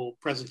wonderful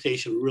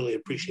presentation. We really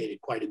appreciate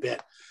it quite a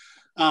bit.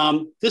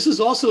 This is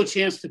also a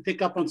chance to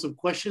pick up on some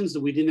questions that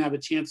we didn't have a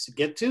chance to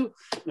get to.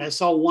 And I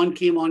saw one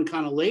came on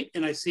kind of late,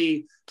 and I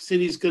see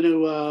Cindy's going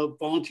to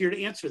volunteer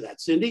to answer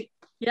that. Cindy?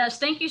 Yes,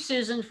 thank you,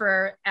 Susan,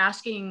 for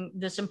asking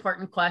this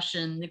important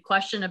question. The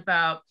question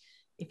about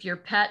if your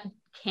pet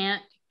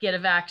can't get a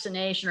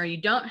vaccination or you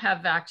don't have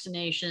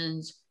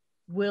vaccinations,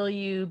 will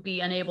you be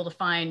unable to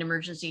find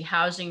emergency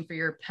housing for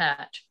your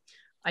pet?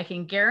 I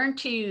can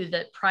guarantee you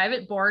that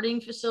private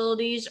boarding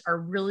facilities are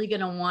really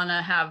going to want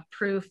to have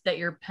proof that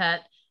your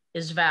pet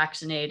is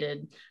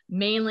vaccinated,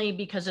 mainly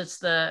because it's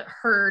the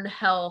herd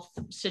health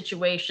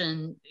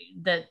situation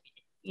that,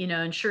 you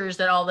know, ensures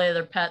that all the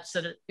other pets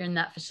that are in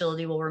that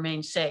facility will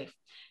remain safe.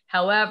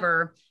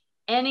 However,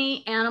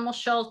 any animal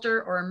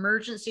shelter or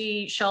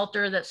emergency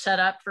shelter that's set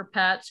up for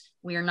pets,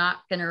 we are not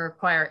going to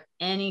require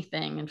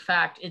anything. In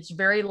fact, it's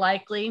very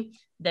likely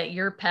that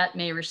your pet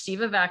may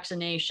receive a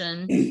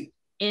vaccination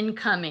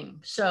incoming.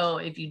 So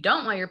if you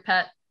don't want your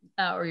pet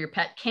or your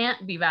pet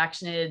can't be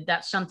vaccinated,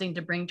 that's something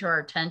to bring to our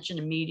attention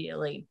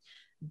immediately.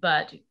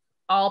 But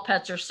all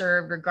pets are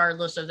served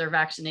regardless of their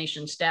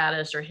vaccination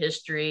status or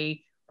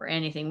history or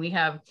anything. We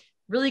have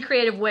really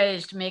creative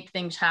ways to make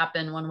things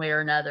happen one way or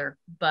another.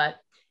 But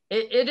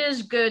it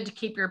is good to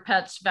keep your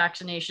pets'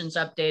 vaccinations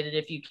updated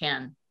if you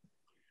can.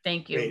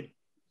 Thank you. Great.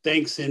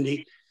 Thanks,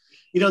 Cindy.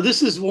 You know,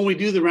 this is when we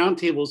do the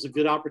roundtable is a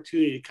good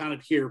opportunity to kind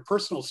of hear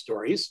personal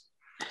stories.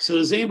 So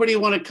does anybody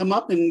want to come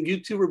up, and you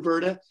too,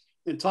 Roberta,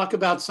 and talk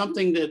about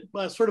something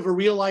that sort of a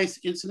real life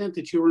incident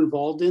that you were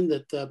involved in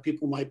that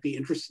people might be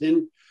interested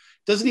in?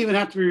 Doesn't even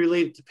have to be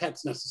related to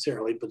pets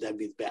necessarily, but that'd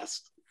be the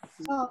best.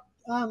 Well,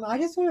 I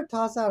just want to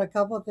toss out a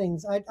couple of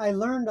things. I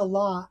learned a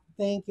lot.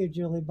 Thank you,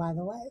 Julie, by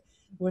the way,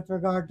 with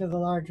regard to the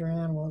larger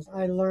animals.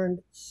 I learned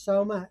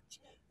so much,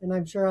 and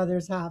I'm sure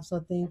others have,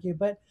 so thank you.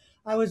 But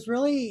I was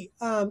really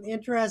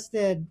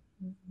interested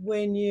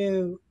when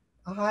you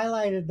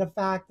highlighted the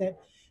fact that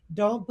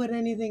don't put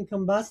anything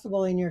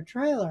combustible in your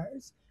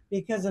trailers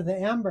because of the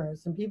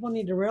embers. And people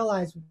need to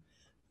realize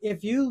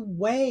if you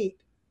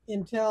wait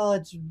until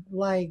it's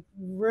like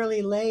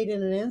really late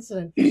in an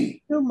incident,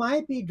 you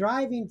might be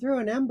driving through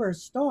an ember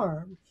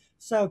storm.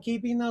 So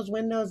keeping those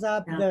windows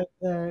up,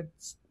 the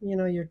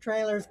your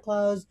trailers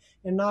closed,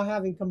 and not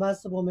having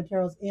combustible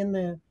materials in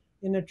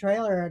the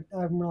trailer,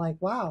 I'm like,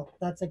 wow,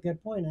 that's a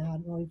good point. I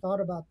hadn't really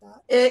thought about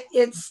that.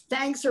 It's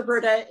thanks,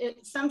 Roberta.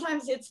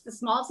 Sometimes it's the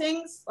small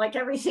things, like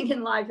everything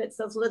in life. It's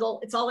those little.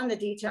 It's all in the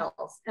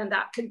details, and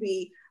that could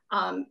be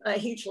a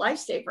huge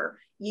lifesaver.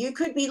 You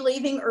could be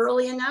leaving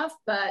early enough,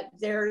 but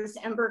there's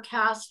ember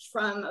cast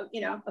from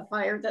a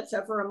fire that's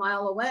over a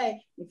mile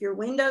away. If your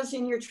windows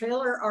in your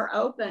trailer are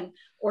open,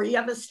 or you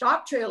have a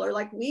stock trailer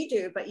like we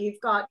do, but you've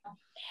got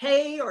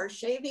hay or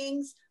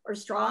shavings or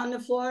straw on the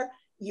floor,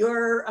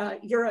 you're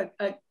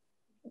a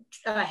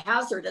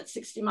hazard at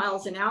 60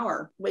 miles an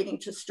hour waiting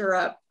to stir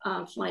up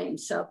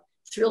flames. So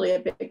it's really a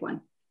big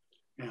one.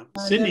 Yeah.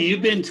 Cindy,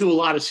 you've been to a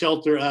lot of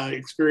shelter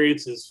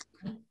experiences.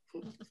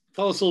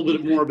 Tell us a little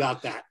bit more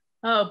about that.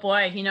 Oh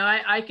boy,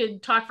 I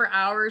could talk for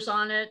hours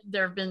on it.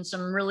 There have been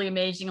some really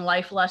amazing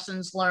life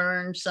lessons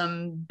learned,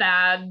 some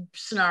bad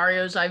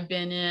scenarios I've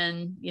been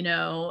in,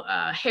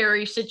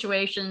 hairy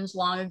situations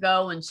long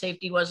ago when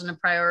safety wasn't a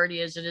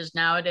priority as it is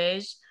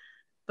nowadays.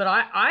 But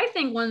I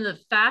think one of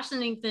the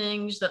fascinating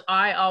things that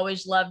I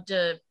always love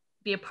to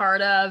be a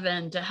part of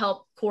and to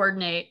help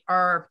coordinate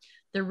are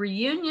the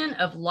reunion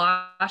of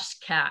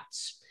lost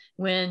cats.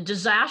 When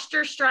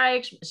disaster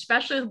strikes,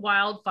 especially with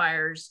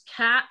wildfires,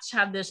 cats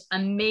have this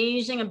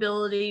amazing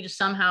ability to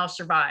somehow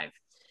survive.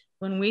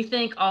 When we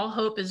think all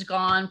hope is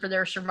gone for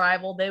their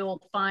survival, they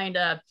will find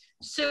a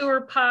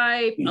sewer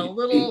pipe, a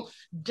little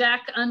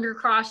deck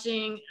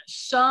undercrossing.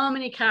 So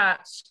many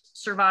cats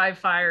survive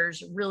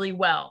fires really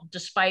well,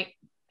 despite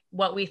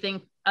what we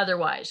think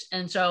otherwise.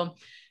 And so,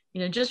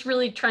 just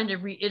really trying to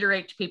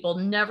reiterate to people,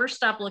 never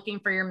stop looking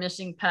for your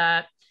missing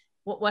pet.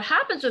 What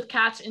happens with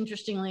cats,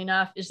 interestingly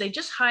enough, is they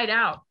just hide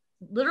out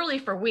literally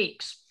for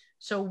weeks.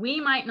 So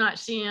we might not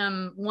see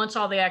them once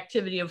all the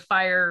activity of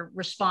fire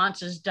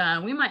response is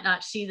done. We might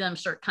not see them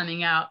start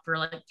coming out for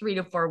like 3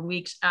 to 4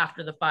 weeks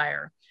after the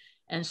fire.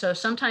 And so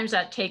sometimes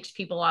that takes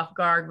people off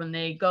guard when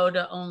they go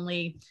to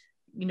only,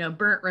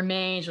 burnt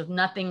remains with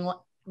nothing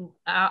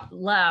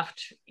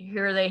left.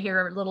 Here they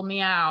hear a little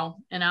meow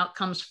and out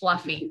comes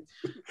Fluffy.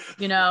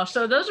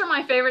 So those are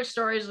my favorite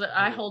stories that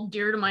I hold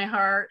dear to my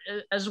heart,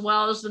 as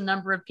well as the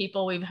number of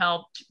people we've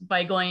helped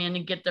by going in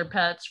to get their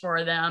pets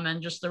for them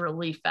and just the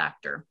relief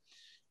factor.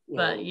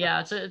 Well, but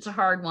yeah, it's a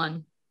hard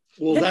one.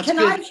 Well, that's can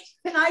good.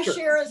 I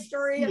share a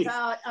story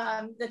about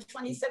the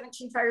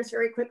 2017 fires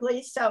very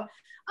quickly? So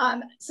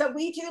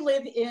we do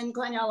live in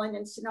Glen Ellen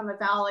in Sonoma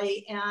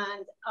Valley,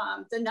 and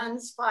the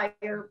Nuns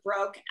fire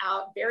broke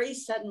out very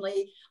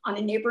suddenly on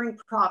a neighboring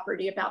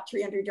property about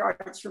 300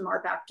 yards from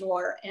our back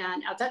door.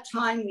 And at that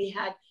time, we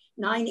had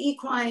 9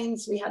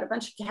 equines. We had a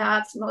bunch of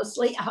cats,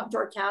 mostly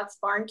outdoor cats,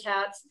 barn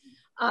cats.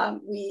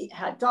 We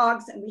had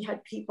dogs, and we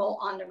had people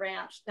on the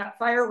ranch. That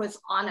fire was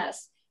on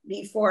us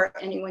before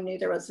anyone knew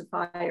there was a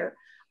fire.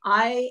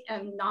 I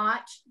am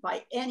not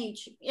by any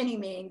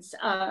means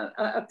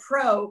a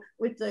pro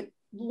with the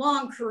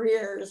long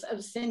careers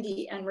of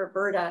Cindy and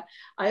Roberta.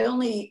 I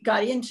only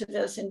got into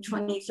this in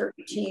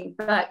 2013,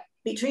 but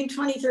between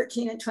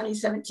 2013 and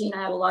 2017,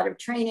 I had a lot of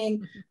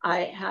training.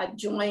 I had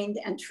joined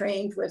and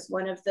trained with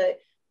one of the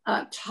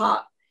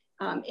top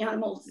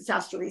animal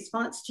disaster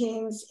response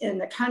teams in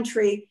the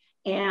country.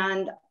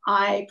 And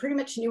I pretty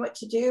much knew what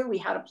to do. We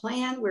had a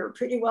plan. We were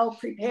pretty well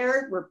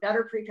prepared. We're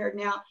better prepared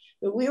now,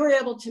 but we were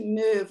able to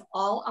move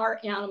all our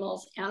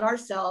animals and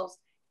ourselves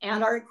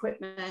and our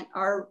equipment,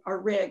 our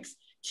rigs,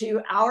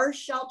 to our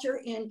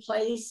shelter in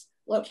place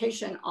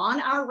location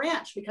on our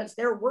ranch because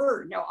there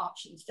were no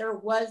options. There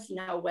was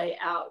no way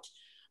out.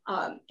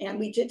 And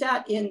we did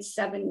that in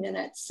 7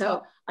 minutes.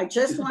 So I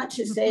just want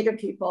to say to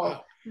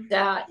people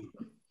that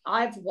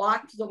I've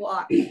walked the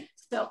walk.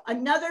 So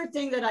another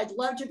thing that I'd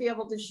love to be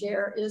able to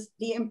share is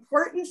the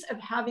importance of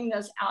having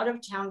those out of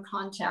town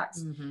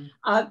contacts.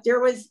 There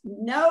was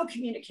no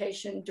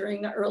communication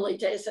during the early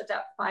days of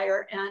that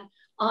fire. And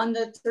on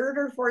the third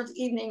or fourth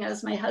evening,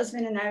 as my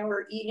husband and I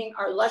were eating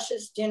our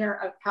luscious dinner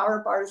of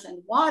power bars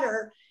and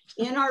water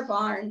in our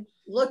barn,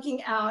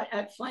 looking out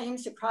at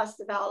flames across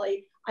the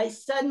valley, I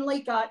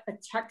suddenly got a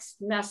text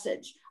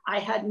message. I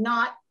had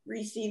not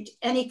received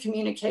any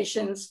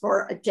communications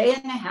for a day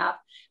and a half,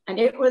 and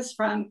it was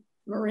from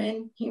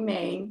Marin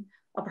Humane.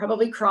 I'll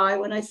probably cry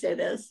when I say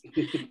this.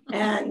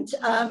 And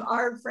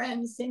our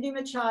friends Cindy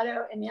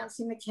Machado and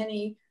Nancy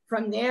McKinney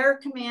from their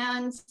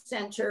command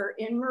center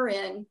in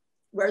Marin,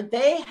 where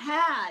they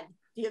had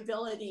the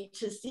ability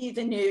to see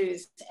the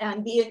news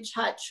and be in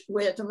touch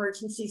with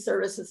emergency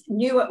services,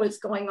 knew what was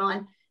going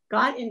on,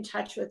 got in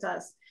touch with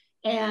us.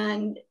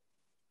 And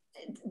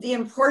the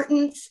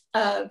importance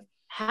of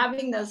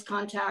having those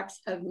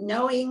contacts, of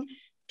knowing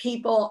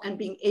people and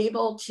being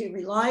able to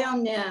rely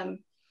on them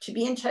to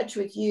be in touch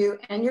with you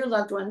and your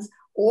loved ones,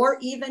 or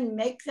even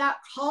make that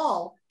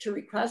call to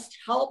request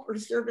help or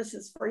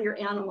services for your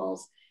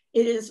animals.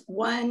 It is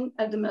one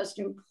of the most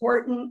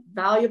important,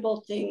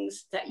 valuable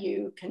things that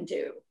you can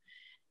do.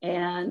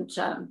 And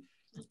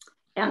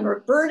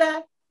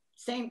Roberta,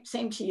 same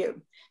to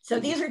you. So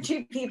these are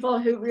two people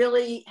who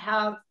really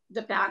have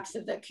the backs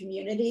of the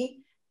community,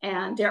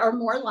 and there are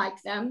more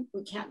like them.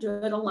 We can't do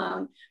it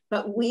alone,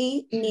 but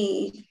we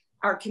need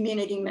our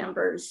community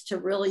members to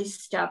really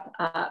step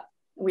up.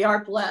 We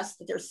are blessed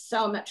that there's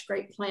so much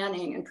great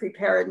planning and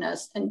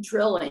preparedness and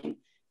drilling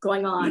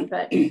going on,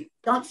 but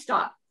don't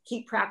stop.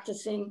 Keep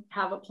practicing,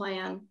 have a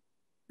plan,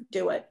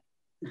 do it.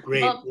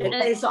 Great. Well, It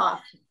pays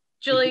off.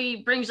 Julie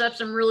brings up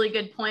some really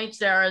good points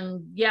there.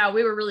 And yeah,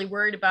 we were really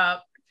worried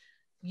about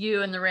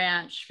you and the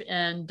ranch,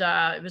 and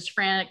it was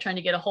frantic trying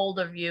to get a hold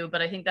of you.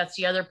 But I think that's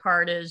the other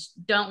part is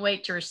don't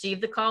wait to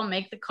receive the call,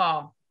 make the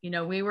call. You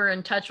know, we were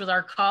in touch with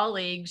our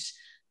colleagues.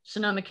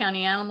 Sonoma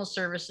County Animal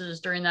Services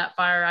during that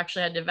fire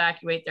actually had to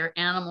evacuate their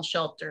animal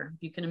shelter,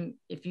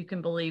 if you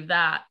can believe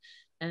that.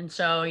 And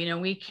so, you know,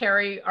 we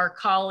carry our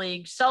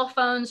colleagues' cell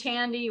phones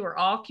handy. We're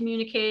all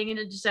communicating in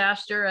a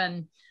disaster.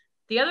 And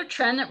the other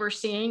trend that we're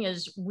seeing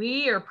is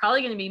we are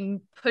probably going to be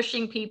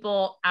pushing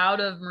people out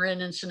of Marin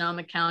and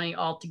Sonoma County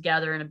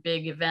altogether in a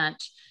big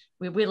event.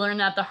 We learned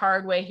that the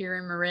hard way here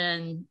in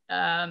Marin.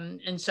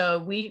 And so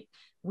we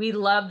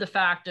love the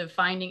fact of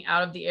finding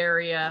out of the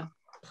area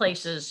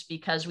places,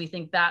 because we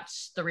think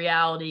that's the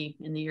reality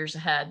in the years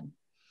ahead.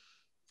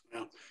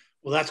 Yeah.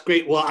 Well, that's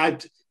great. Well,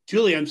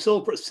 Julie, I'm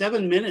so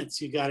 7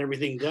 minutes, you got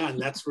everything done.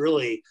 That's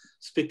really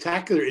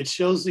spectacular. It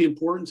shows the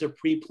importance of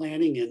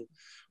pre-planning and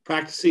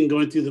practicing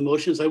going through the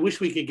motions. I wish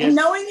we could get— And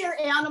knowing your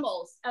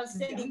animals, as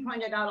Cindy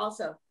pointed out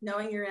also,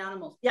 knowing your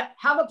animals. Yeah,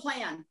 have a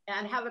plan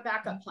and have a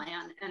backup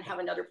plan and have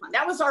another plan.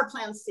 That was our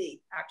plan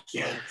C,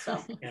 actually. Yeah.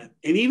 So. Yeah.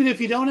 And even if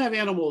you don't have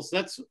animals,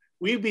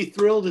 we'd be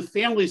thrilled if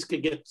families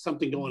could get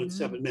something going in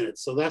 7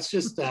 minutes. So that's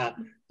just,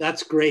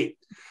 that's great.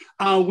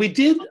 We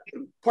did,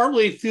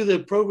 partly through the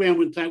program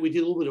one time, we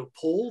did a little bit of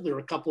poll. There were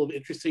a couple of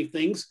interesting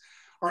things.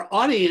 Our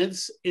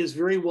audience is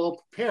very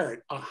well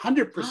prepared.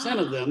 100%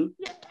 of them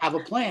have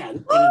a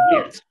plan in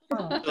advance.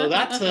 So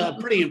that's a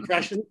pretty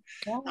impression.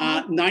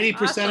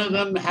 90% of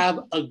them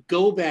have a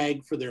go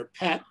bag for their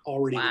pet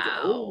already to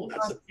go.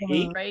 That's a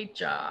pain. Great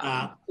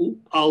job.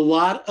 A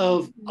lot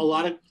of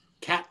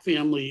cat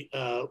family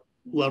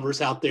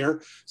lovers out there.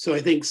 So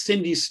I think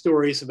Cindy's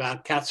stories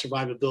about cat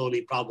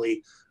survivability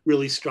probably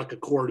really struck a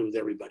chord with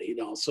everybody, you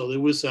know. So there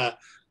was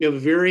we have a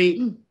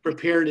very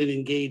prepared and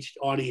engaged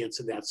audience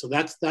in that. So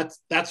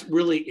that's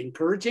really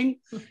encouraging.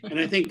 And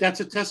I think that's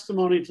a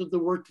testimony to the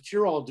work that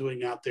you're all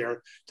doing out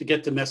there to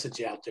get the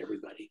message out to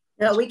everybody.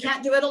 No, we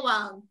can't do it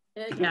alone.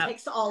 It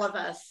takes all of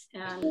us.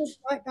 And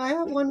I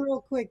have one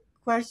real quick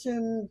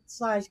question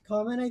 /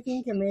 comment, I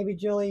think, and maybe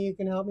Julie, you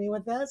can help me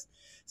with this.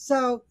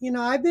 So, you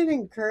know, I've been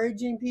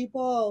encouraging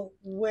people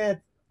with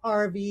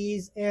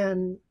RVs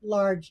and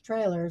large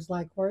trailers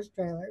like horse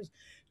trailers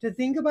to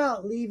think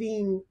about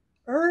leaving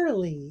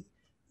early,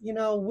 you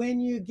know, when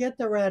you get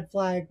the red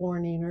flag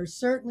warning, or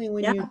certainly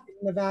when you get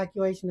an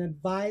evacuation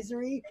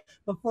advisory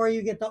before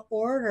you get the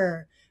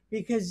order,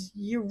 because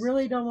you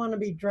really don't want to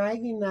be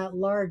dragging that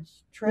large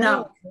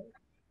trailer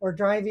or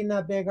driving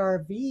that big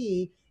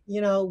RV, you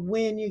know,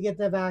 when you get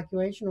the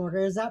evacuation order.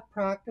 Is that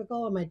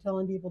practical? Am I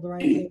telling people the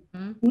right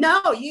thing?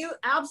 No, you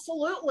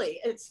absolutely.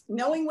 It's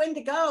knowing when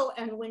to go.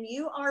 And when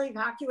you are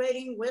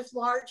evacuating with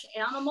large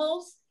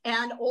animals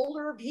and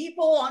older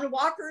people on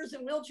walkers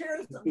and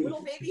wheelchairs and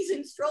little babies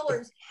in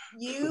strollers,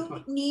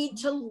 you need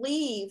to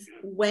leave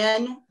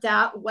when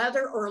that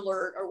weather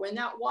alert or when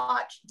that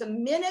watch, the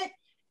minute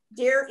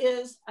there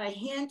is a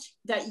hint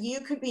that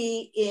you could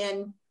be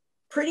in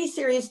pretty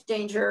serious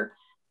danger,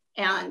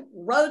 and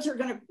roads are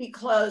going to be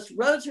closed,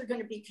 roads are going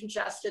to be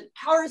congested,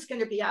 power is going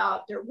to be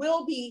out, there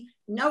will be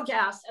no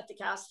gas at the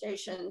gas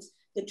stations,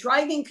 the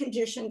driving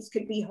conditions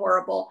could be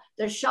horrible,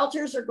 the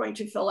shelters are going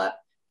to fill up.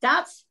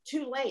 That's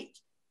too late.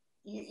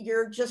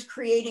 You're just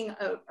creating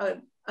a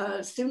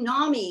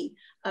tsunami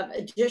of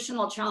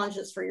additional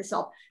challenges for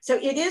yourself. So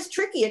it is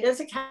tricky. It is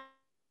a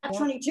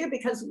 22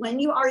 because when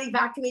you are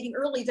evacuating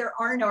early, there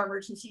are no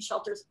emergency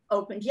shelters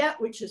opened yet,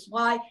 which is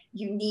why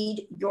you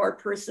need your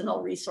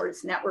personal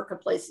resource network of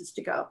places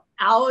to go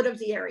out of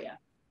the area.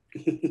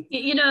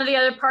 You know, the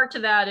other part to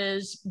that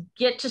is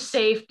get to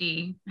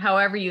safety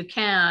however you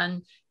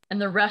can, and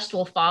the rest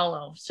will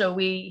follow. So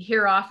we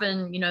hear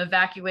often, you know,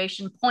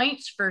 evacuation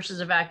points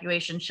versus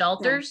evacuation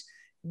shelters.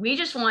 Yeah. We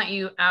just want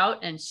you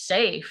out and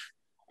safe,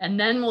 and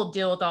then we'll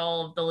deal with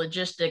all of the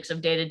logistics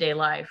of day-to-day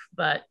life.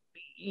 But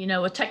you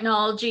know, with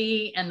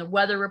technology and the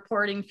weather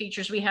reporting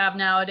features we have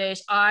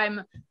nowadays,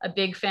 I'm a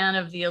big fan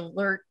of the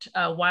alert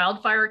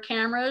wildfire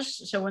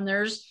cameras. So when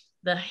there's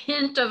the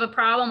hint of a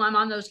problem, I'm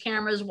on those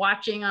cameras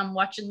watching, I'm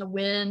watching the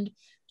wind.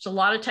 There's a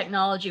lot of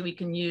technology we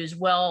can use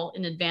well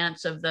in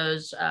advance of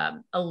those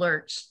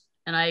alerts.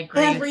 And I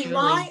agree. And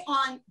rely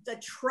on the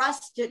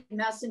trusted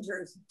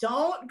messengers.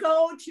 Don't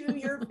go to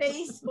your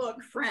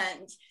Facebook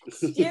friends.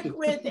 Stick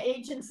with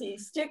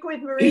agencies, stick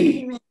with Marin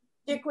Humane,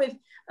 stick with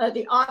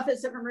the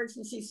Office of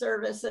Emergency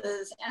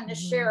Services and the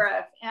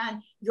sheriff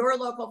and your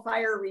local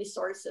fire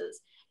resources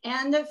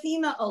and the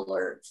FEMA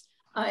alerts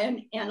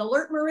and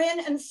Alert Marin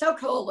and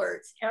SoCo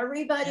alerts.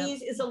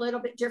 Everybody's is a little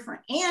bit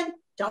different. And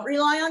don't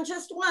rely on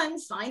just one,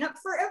 sign up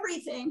for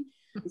everything.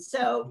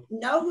 So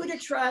know who to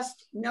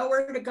trust, know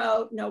where to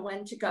go, know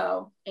when to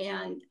go,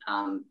 and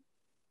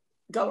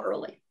go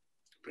early.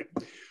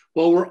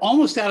 Well, we're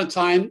almost out of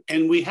time,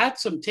 and we had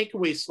some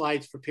takeaway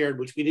slides prepared,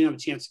 which we didn't have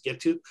a chance to get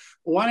to. I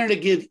wanted to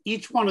give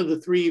each one of the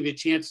three of you a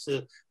chance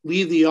to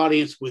leave the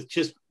audience with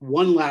just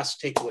one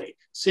last takeaway.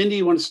 Cindy,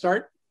 you want to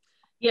start?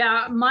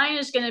 Yeah, mine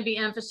is going to be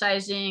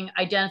emphasizing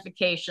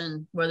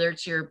identification, whether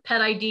it's your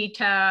pet ID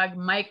tag,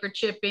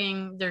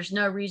 microchipping. There's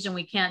no reason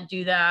we can't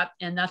do that,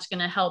 and that's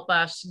going to help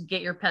us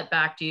get your pet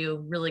back to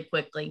you really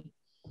quickly.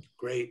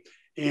 Great.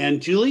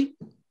 And Julie?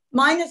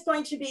 Mine is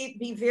going to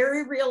be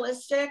very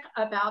realistic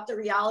about the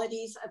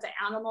realities of the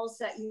animals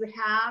that you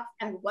have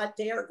and what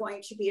they are going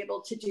to be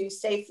able to do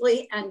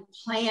safely, and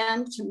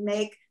plan to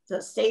make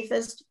the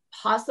safest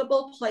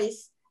possible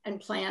place and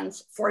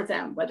plans for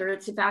them, whether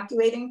it's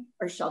evacuating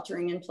or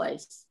sheltering in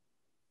place.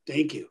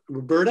 Thank you.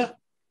 Roberta?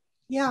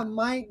 Yeah,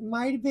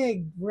 my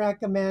big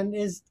recommend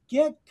is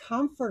get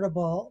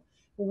comfortable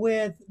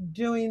with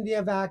doing the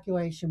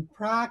evacuation.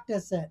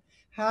 Practice it.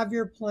 Have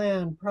your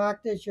plan,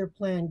 practice your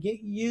plan,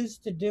 get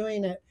used to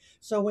doing it.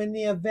 So when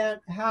the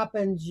event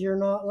happens, you're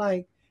not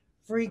like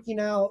freaking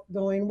out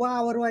going,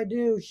 wow, what do I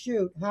do?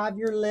 Shoot, have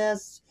your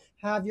list,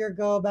 have your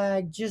go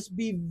bag, just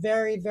be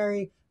very,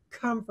 very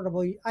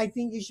comfortable. I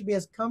think you should be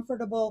as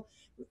comfortable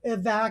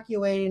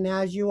evacuating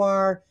as you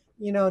are,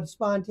 you know,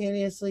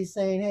 spontaneously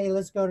saying, hey,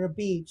 let's go to the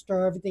beach,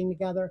 throw everything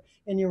together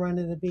and you run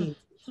to the beach.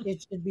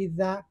 It should be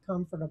that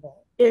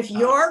comfortable. If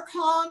you're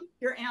calm,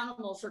 your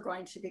animals are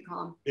going to be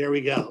calm. There we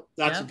go.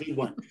 That's a good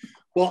one.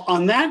 Well,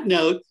 on that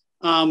note,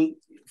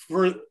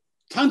 for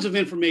tons of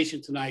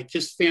information tonight,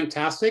 just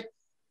fantastic.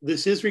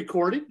 This is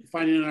recorded. You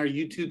find it on our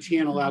YouTube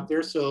channel out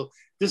there. So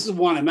this is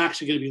one I'm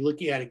actually going to be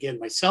looking at again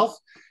myself.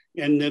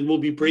 And then we'll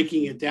be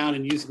breaking it down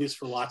and using this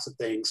for lots of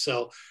things.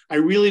 So I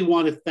really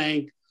want to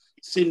thank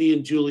Cindy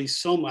and Julie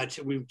so much.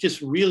 We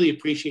just really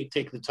appreciate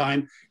taking the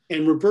time.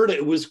 And Roberta,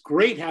 it was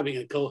great having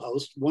a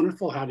co-host.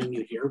 Wonderful having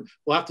you here.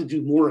 We'll have to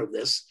do more of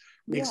this.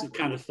 Makes it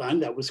kind of fun.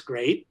 That was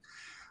great.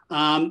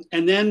 And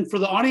then for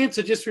the audience,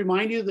 I just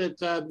remind you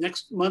that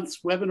next month's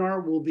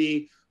webinar will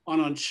be on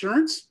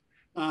insurance.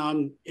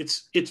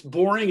 It's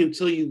boring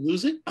until you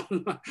lose it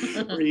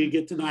or you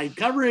get denied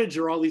coverage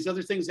or all these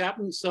other things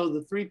happen. So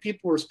the three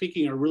people who are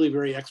speaking are really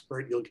very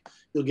expert.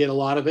 You'll get a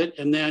lot of it.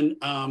 And then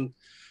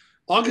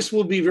August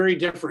will be very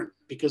different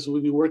because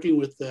we'll be working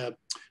with the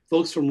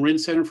folks from Marin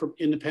Center for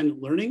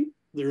Independent Learning.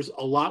 There's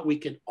a lot we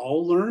can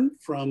all learn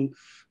from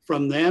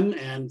them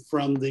and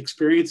from the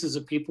experiences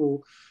of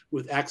people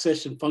with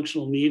access and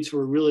functional needs who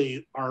are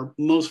really our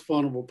most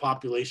vulnerable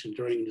population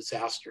during a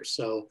disaster.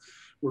 So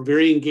we're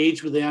very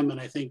engaged with them, and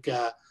I think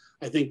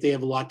they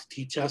have a lot to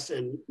teach us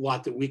and a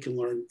lot that we can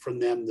learn from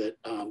them that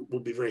will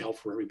be very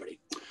helpful for everybody.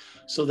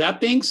 So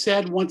that being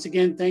said, once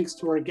again, thanks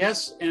to our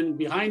guests, and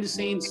behind the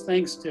scenes,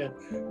 thanks to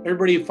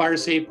everybody at Fire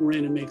Safe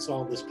Marin who makes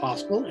all this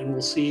possible. And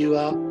we'll see you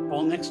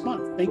all next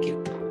month. Thank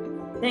you.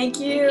 Thank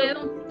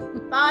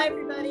you. Bye,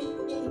 everybody.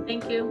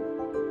 Thank you.